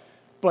felt.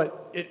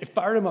 But it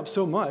fired them up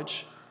so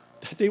much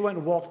that they went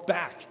and walked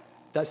back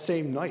that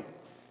same night.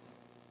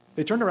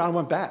 They turned around and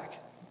went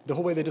back. The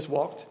whole way they just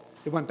walked,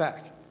 they went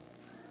back.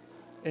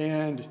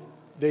 And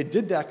they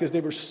did that because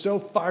they were so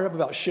fired up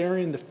about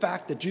sharing the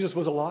fact that Jesus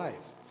was alive.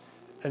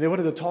 And they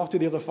wanted to talk to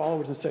the other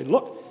followers and say,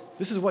 look,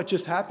 this is what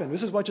just happened.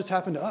 This is what just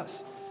happened to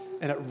us.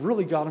 And it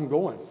really got them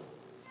going.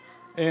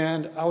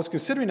 And I was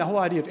considering the whole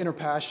idea of inner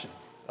passion,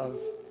 of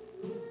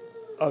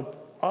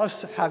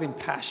us having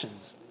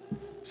passions.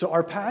 So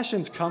our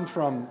passions come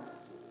from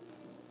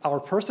our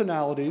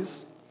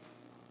personalities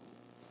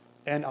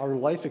and our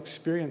life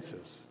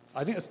experiences.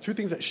 I think that's two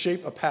things that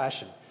shape a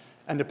passion.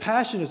 And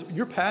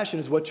your passion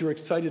is what you're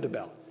excited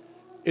about.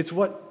 It's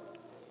what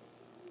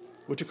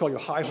you call your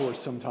high horse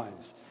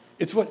sometimes.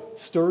 It's what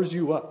stirs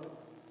you up.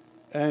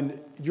 And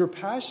your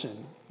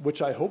passion,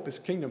 which I hope is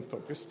kingdom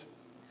focused,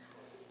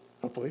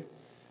 hopefully,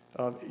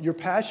 your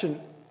passion,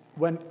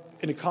 when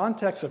in the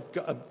context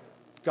of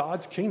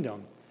God's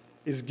kingdom,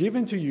 is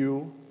given to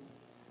you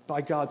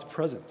by God's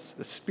presence,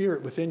 the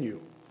Spirit within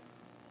you.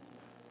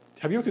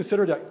 Have you ever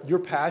considered that your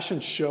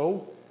passions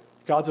show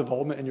God's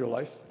involvement in your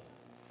life?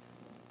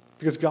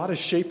 Because God is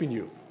shaping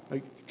you.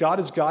 God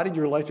is guiding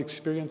your life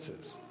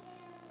experiences.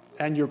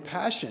 And your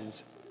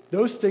passions,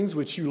 those things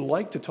which you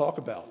like to talk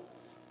about,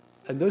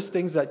 and those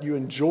things that you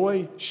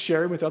enjoy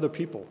sharing with other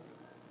people,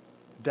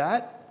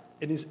 that,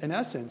 in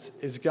essence,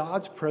 is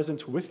God's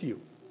presence with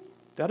you.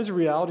 That is a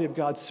reality of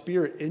God's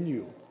Spirit in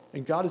you.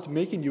 And God is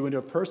making you into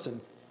a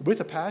person with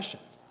a passion.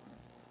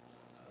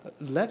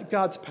 Let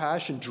God's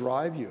passion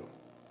drive you.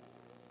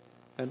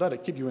 And let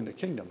it keep you in the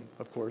kingdom,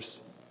 of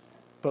course.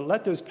 But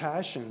let those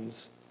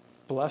passions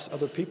bless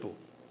other people.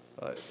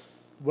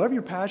 Whatever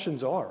your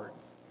passions are,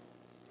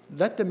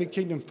 let them be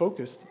kingdom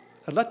focused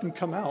and let them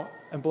come out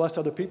and bless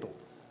other people.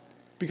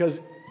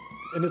 Because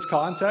in this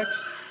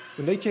context,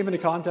 when they came into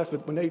contact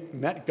when they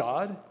met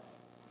God,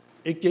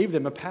 it gave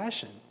them a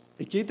passion.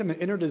 It gave them an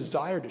inner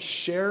desire to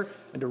share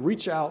and to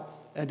reach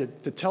out and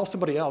to tell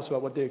somebody else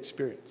about what they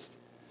experienced.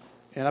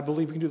 And I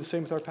believe we can do the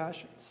same with our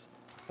passions.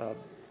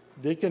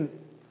 They can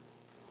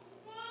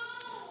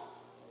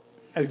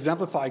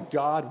exemplify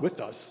God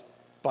with us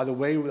by the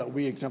way that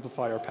we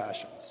exemplify our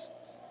passions.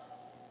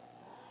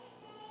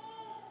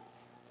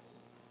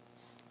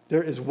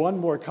 There is one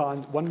more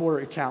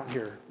account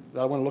here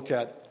that I want to look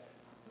at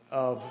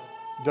of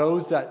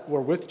those that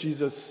were with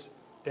Jesus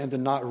and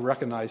did not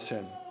recognize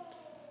him.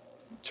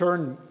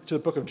 Turn to the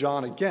book of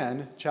John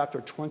again,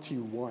 chapter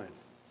 21.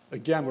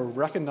 Again, we're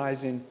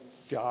recognizing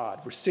God.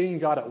 We're seeing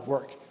God at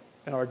work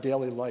in our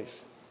daily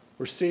life.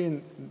 We're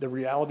seeing the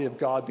reality of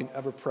God being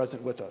ever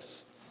present with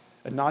us,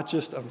 and not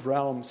just a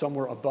realm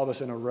somewhere above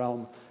us in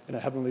a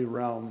heavenly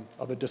realm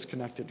of a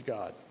disconnected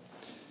God.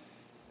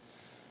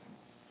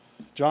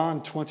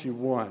 John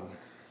 21.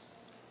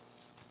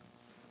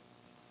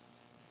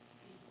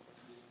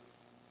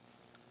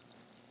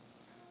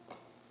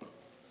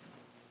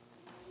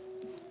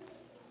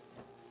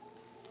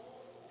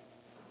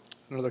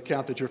 Another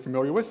account that you're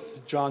familiar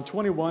with. John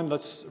 21,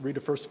 let's read the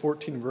first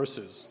 14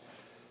 verses.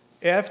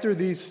 After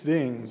these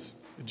things,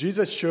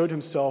 Jesus showed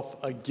himself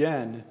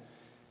again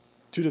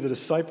to the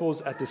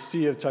disciples at the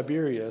Sea of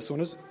Tiberias,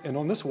 and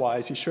on this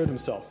wise he showed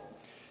himself.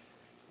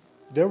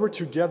 There were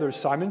together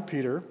Simon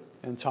Peter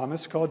and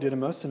Thomas called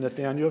Didymus, and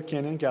Nathanael of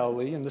Cana in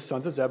Galilee, and the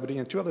sons of Zebedee,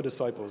 and two other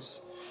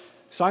disciples.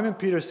 Simon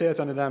Peter saith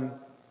unto them,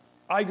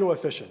 I go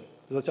a-fishing.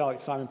 Does that sound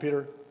like Simon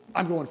Peter?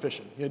 I'm going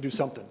fishing. He's going to do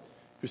something.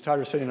 He was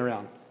tired of sitting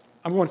around.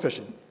 I'm going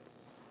fishing.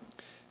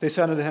 They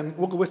said unto him,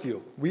 we'll go with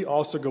you. We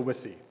also go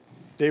with thee.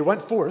 They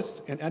went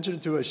forth and entered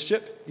into a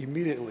ship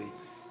immediately,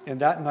 and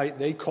that night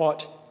they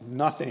caught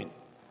nothing.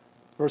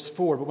 Verse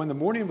 4, but when the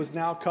morning was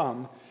now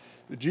come,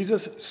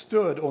 Jesus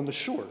stood on the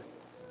shore.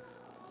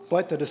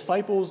 But the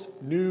disciples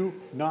knew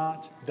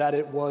not that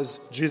it was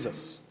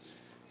Jesus.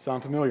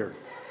 Sound familiar?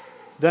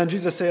 Then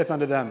Jesus saith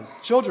unto them,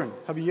 children,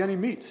 have ye any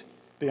meat?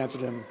 They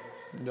answered him,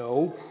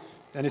 no.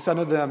 And he said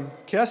unto them,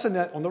 cast a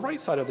net on the right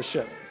side of the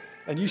ship,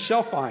 and ye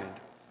shall find.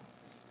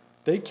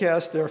 They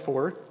cast,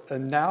 therefore,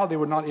 and now they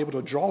were not able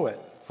to draw it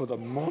for the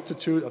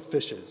multitude of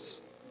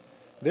fishes.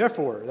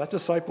 Therefore, that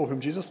disciple whom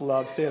Jesus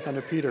loved saith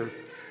unto Peter,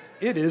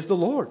 It is the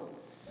Lord.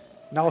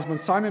 Now when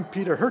Simon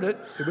Peter heard it,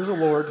 it was the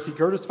Lord, he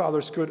girded his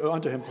father's coat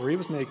unto him, for he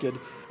was naked,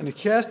 and he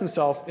cast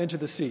himself into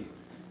the sea.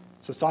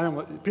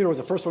 So Peter was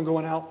the first one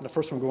going out and the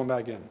first one going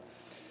back in.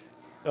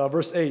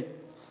 Verse 8,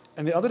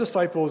 and the other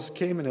disciples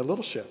came in a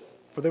little ship,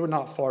 for they were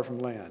not far from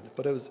land,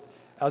 but it was,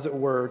 as it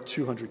were,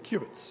 200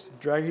 cubits,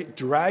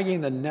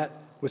 dragging the net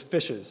with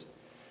fishes.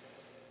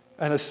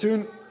 And as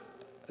soon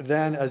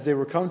then as they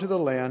were come to the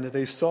land,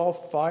 they saw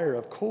fire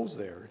of coals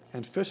there,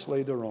 and fish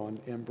laid thereon,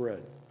 and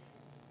bread.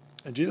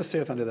 And Jesus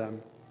saith unto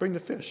them, Bring the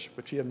fish,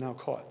 which ye have now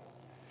caught.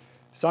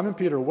 Simon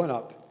Peter went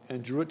up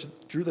and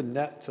drew the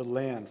net to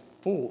land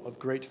full of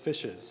great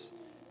fishes,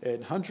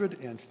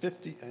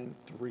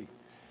 153.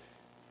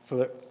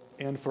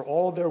 And for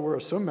all there were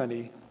so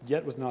many,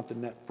 yet was not the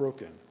net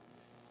broken.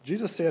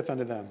 Jesus saith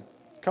unto them,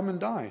 Come and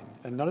dine.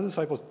 And none of the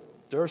disciples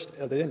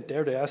they didn't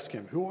dare to ask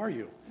him, Who are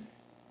you?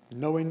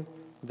 Knowing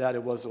that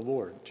it was the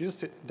Lord.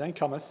 Jesus then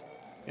cometh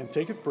and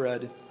taketh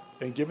bread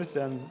and giveth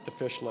them the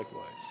fish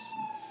likewise.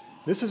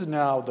 This is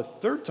now the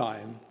third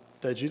time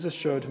that Jesus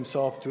showed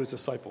himself to his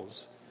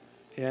disciples.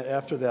 And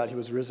after that, he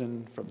was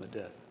risen from the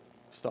dead.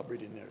 Stop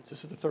reading there.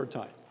 This is the third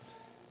time.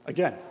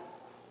 Again,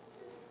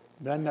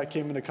 men that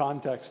came into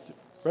context,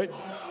 right?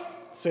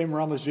 Same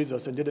realm as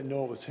Jesus and didn't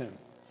know it was him.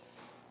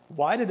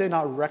 Why did they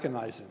not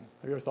recognize him?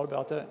 Have you ever thought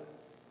about that?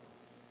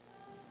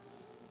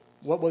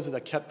 What was it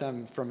that kept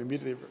them from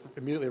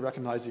immediately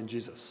recognizing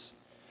Jesus?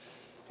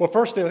 Well,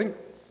 first, I think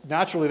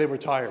naturally they were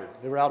tired.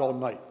 They were out all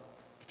night.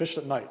 Fished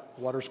at night.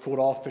 Waters cooled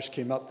off. Fish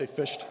came up. They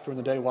fished during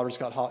the day. Waters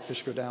got hot.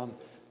 Fish go down.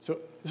 So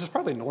this is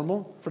probably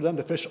normal for them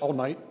to fish all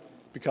night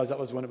because that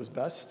was when it was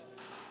best.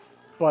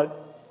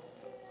 But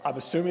I'm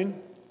assuming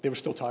they were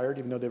still tired,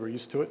 even though they were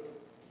used to it.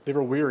 They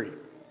were weary.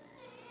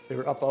 They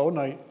were up all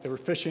night. They were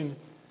fishing.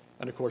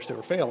 And, of course, they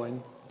were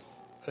failing.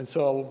 And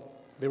so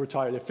they were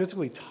tired. They're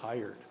physically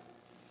tired.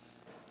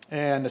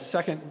 And the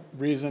second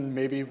reason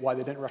maybe why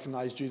they didn't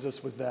recognize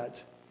Jesus was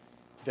that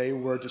they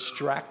were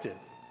distracted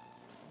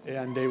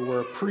and they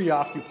were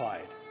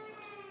preoccupied.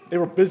 They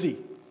were busy.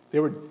 They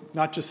were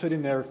not just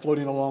sitting there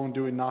floating along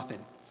doing nothing.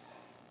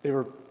 They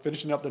were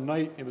finishing up the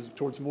night. It was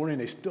towards morning.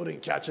 They still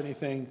didn't catch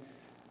anything.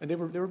 And they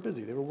were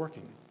busy. They were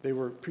working. They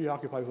were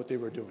preoccupied with what they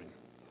were doing.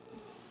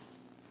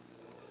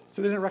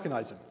 So they didn't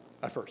recognize him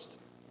at first.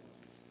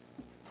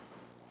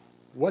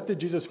 What did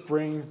Jesus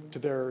bring to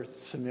their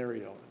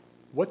scenario?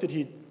 What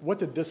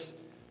did this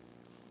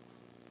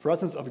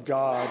presence of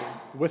God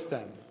with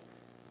them,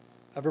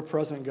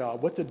 ever-present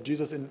God, what did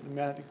Jesus,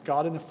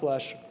 God in the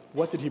flesh,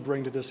 what did he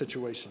bring to this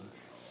situation?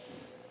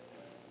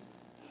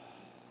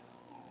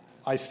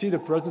 I see the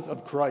presence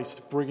of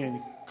Christ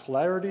bringing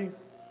clarity,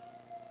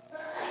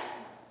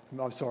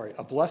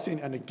 a blessing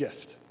and a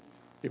gift.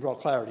 He brought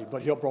clarity,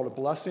 but he brought a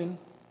blessing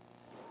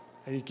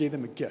and he gave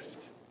them a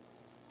gift.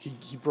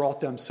 He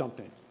brought them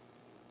something.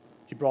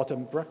 He brought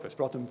them breakfast,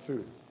 brought them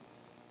food.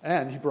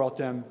 And he brought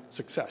them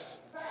success,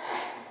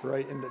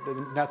 right? And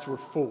the nets were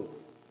full.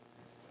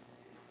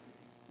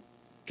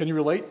 Can you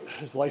relate?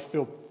 His life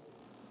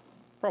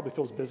probably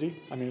feels busy.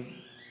 I mean,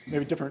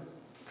 maybe different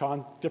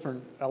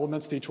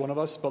elements to each one of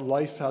us, but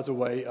life has a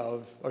way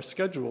of, our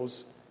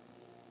schedules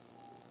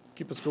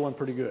keep us going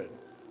pretty good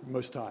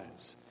most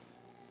times.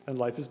 And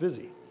life is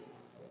busy.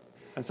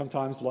 And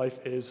sometimes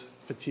life is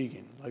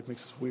fatiguing. Life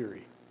makes us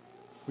weary.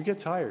 We get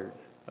tired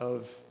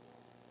of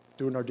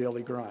doing our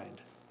daily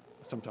grind.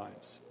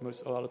 Sometimes,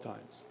 a lot of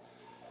times.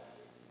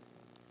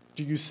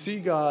 Do you see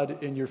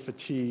God in your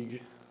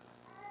fatigue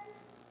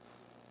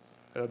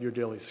of your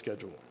daily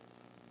schedule?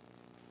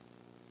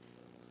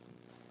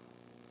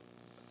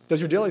 Does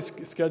your daily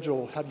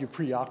schedule have you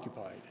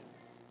preoccupied?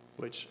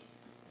 Which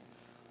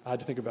I had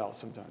to think about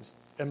sometimes.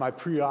 Am I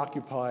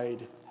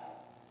preoccupied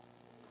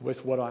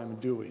with what I'm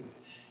doing?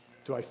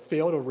 Do I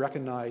fail to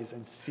recognize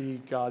and see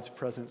God's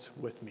presence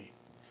with me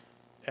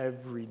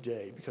every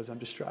day because I'm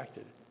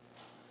distracted?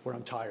 Or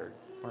I'm tired,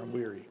 or I'm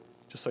weary,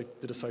 just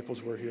like the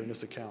disciples were here in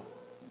this account.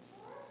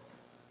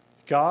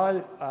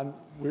 God,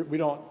 we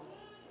know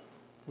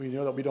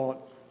that we don't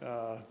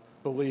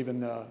believe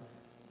in a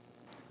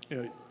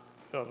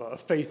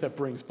faith that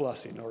brings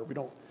blessing, or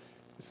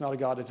it's not a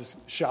God that just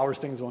showers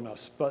things on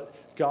us,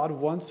 but God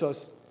wants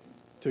us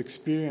to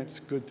experience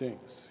good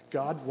things.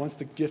 God wants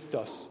to gift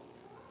us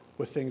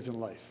with things in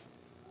life.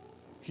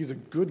 He's a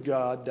good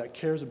God that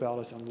cares about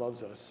us and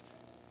loves us,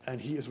 and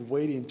he is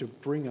waiting to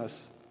bring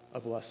us a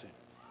blessing.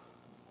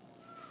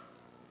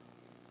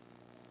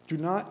 Do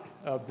not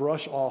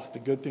brush off the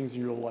good things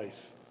in your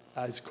life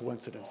as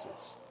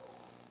coincidences.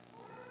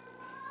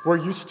 We're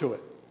used to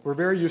it. We're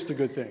very used to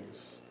good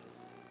things.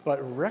 But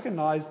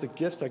recognize the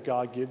gifts that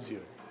God gives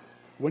you.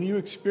 When you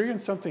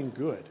experience something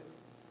good,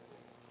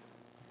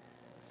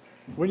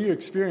 when you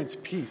experience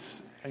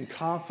peace and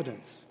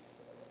confidence,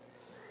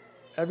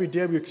 every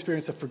day we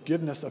experience a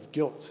forgiveness of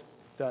guilt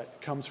that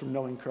comes from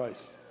knowing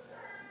Christ.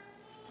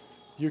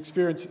 You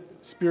experience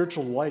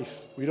spiritual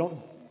life. We don't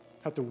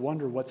have to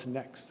wonder what's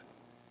next.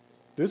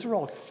 Those are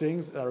all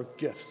things that are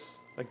gifts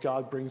that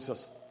God brings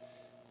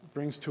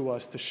to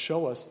us to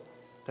show us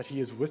that he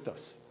is with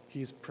us.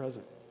 He is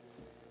present.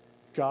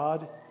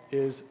 God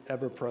is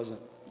ever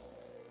present,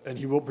 and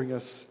he will bring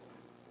us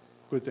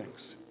good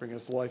things, bring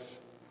us life,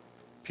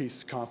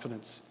 peace,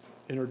 confidence,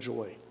 inner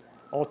joy,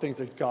 all things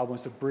that God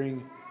wants to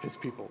bring his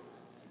people.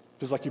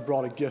 Just like he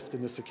brought a gift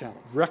in this account.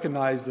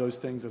 Recognize those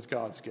things as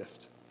God's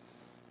gift,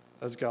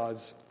 as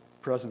God's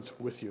presence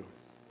with you.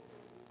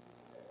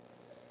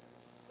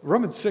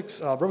 Romans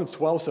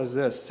 12 says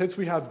this, since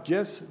we have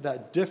gifts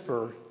that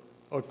differ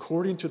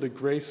according to the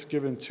grace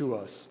given to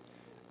us,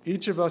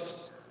 each of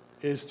us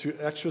is to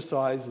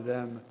exercise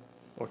them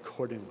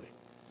accordingly.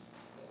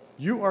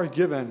 You are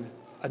given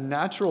a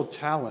natural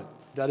talent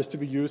that is to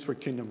be used for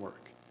kingdom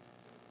work.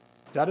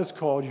 That is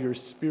called your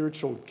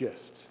spiritual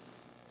gift.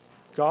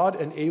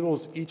 God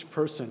enables each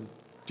person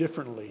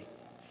differently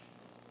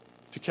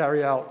to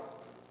carry out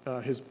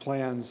his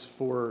plans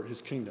for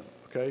his kingdom,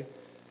 okay?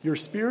 Your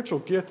spiritual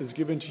gift is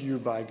given to you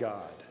by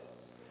God.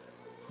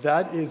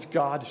 That is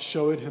God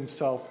showing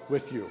himself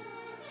with you.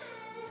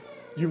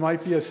 You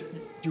might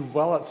do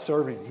well at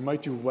serving. You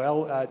might do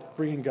well at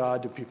bringing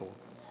God to people.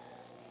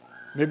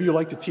 Maybe you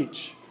like to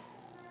teach.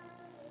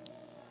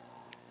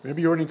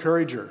 Maybe you're an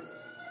encourager.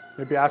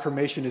 Maybe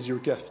affirmation is your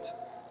gift.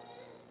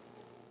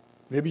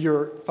 Maybe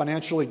you're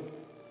financially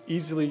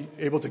easily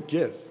able to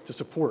give, to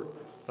support,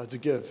 to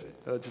give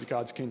to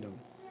God's kingdom.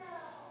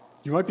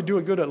 You might be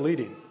doing good at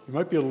leading. You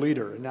might be a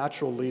leader, a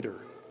natural leader,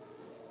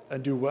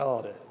 and do well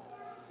at it.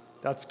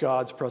 That's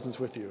God's presence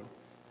with you.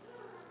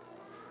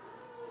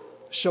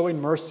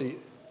 Showing mercy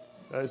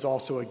is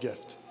also a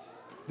gift.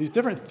 These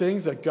different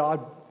things that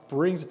God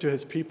brings to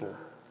his people,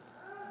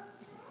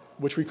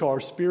 which we call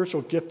our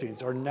spiritual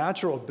giftings, our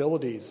natural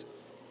abilities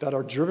that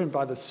are driven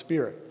by the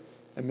Spirit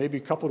and maybe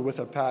coupled with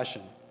a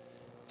passion,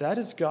 that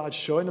is God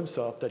showing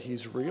himself that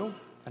he's real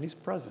and he's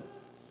present.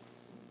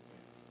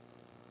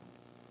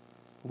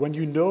 When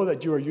you know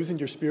that you are using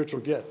your spiritual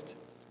gift,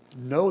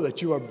 know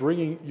that you are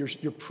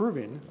you're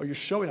proving or you're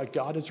showing that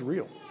God is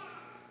real.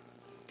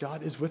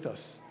 God is with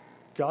us.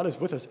 God is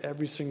with us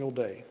every single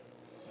day.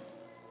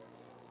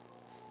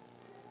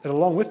 And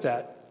along with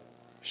that,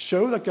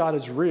 show that God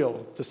is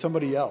real to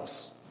somebody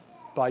else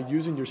by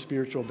using your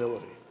spiritual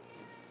ability.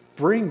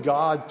 Bring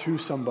God to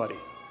somebody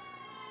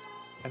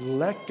and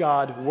let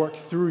God work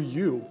through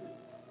you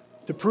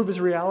to prove his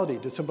reality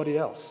to somebody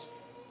else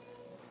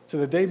so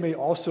that they may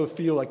also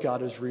feel like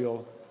God is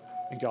real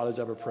and God is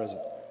ever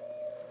present.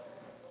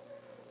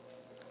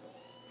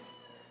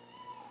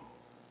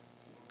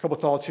 A couple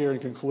thoughts here in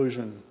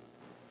conclusion.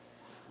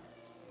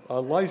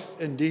 Life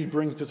indeed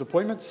brings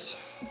disappointments.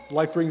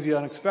 Life brings the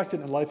unexpected,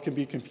 and life can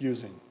be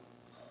confusing.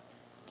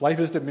 Life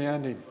is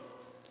demanding.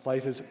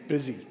 Life is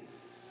busy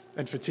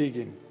and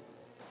fatiguing.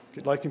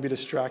 Life can be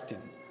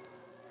distracting.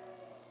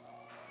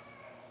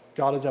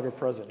 God is ever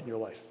present in your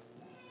life.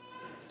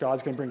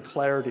 God's going to bring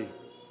clarity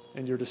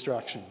in your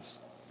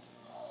distractions.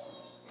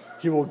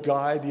 He will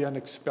guide the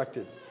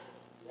unexpected.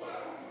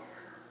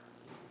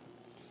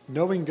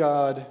 Knowing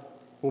God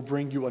will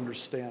bring you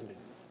understanding.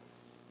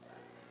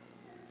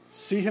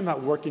 See him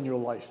at work in your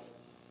life.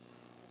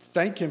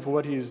 Thank him for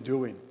what he is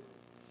doing.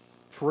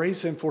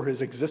 Praise him for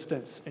his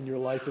existence in your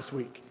life this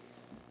week.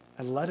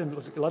 And let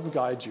him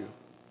guide you.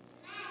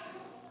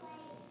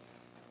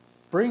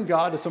 Bring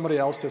God to somebody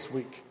else this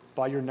week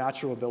by your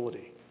natural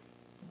ability.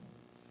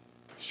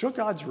 Show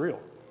God's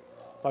real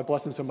by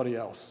blessing somebody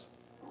else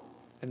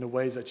in the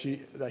ways that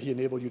he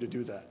enabled you to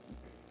do that.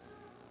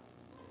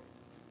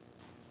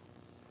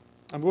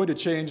 I'm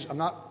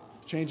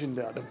not changing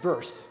the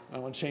verse. I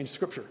want to change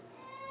scripture.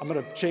 I'm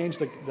going to change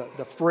the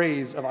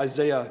phrase of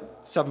Isaiah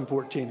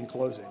 7:14 in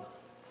closing.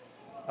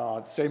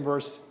 Same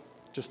verse,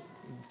 just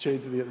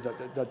change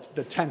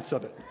the tense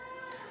of it.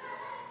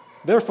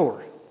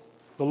 Therefore,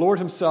 the Lord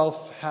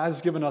himself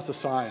has given us a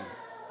sign.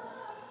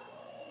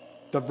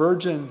 The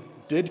virgin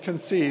did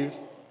conceive,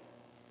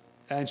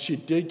 and she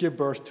did give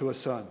birth to a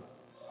son.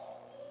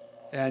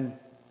 And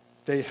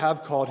they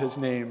have called his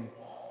name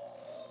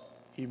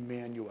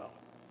Emmanuel.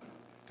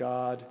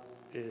 God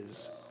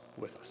is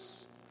with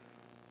us.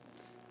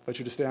 I invite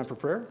you to stand for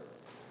prayer.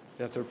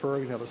 After prayer,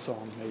 you can have a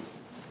song.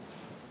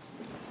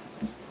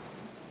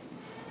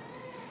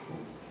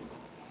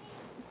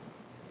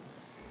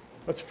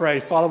 Let's pray.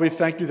 Father, we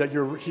thank you that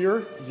you're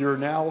here,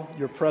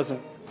 you're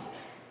present.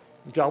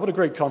 God, what a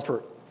great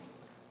comfort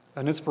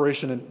and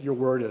inspiration in your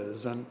word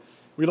is. And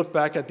we look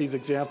back at these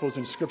examples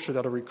in Scripture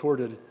that are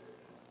recorded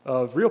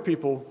of real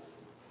people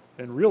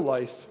in real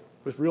life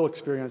with real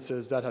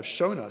experiences that have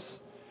shown us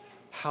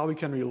how we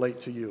can relate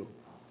to you.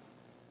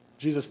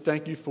 Jesus,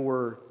 thank you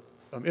for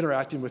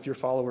interacting with your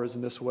followers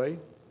in this way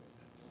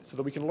so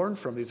that we can learn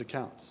from these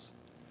accounts.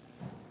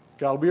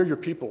 God, we are your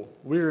people.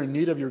 We are in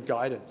need of your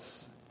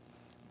guidance.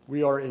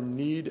 We are in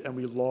need and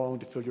we long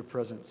to feel your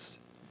presence.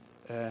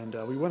 And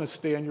we want to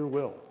stay in your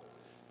will.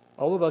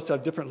 All of us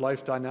have different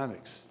life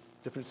dynamics,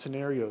 different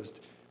scenarios.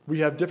 We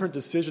have different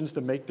decisions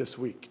to make this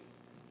week.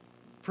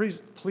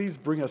 Please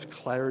bring us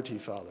clarity,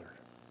 Father.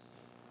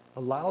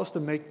 Allow us to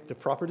make the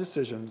proper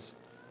decisions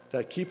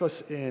that keep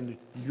us in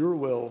your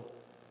will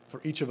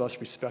for each of us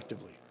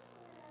respectively.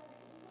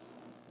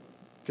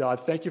 God,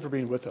 thank you for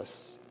being with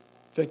us.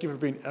 Thank you for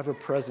being ever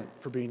present,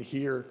 for being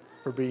here,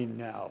 for being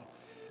now.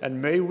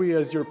 And may we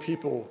as your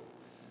people,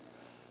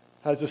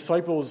 as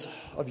disciples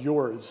of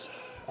yours,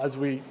 as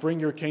we bring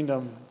your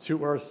kingdom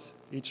to earth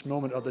each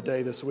moment of the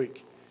day this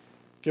week,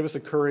 give us the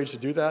courage to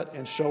do that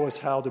and show us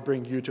how to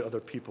bring you to other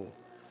people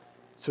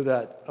so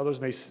that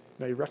others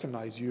may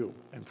recognize you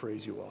and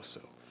praise you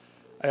also.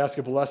 I ask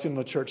a blessing on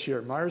the church here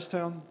at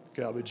Myerstown.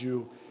 God, would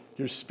your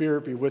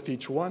spirit be with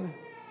each one?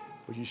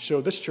 Would you show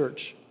this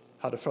church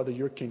how to further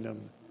your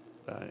kingdom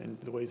in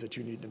the ways that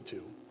you need them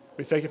to?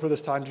 We thank you for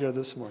this time together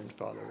this morning,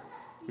 Father.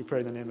 We pray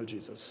in the name of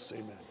Jesus.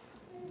 Amen.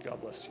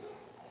 God bless you.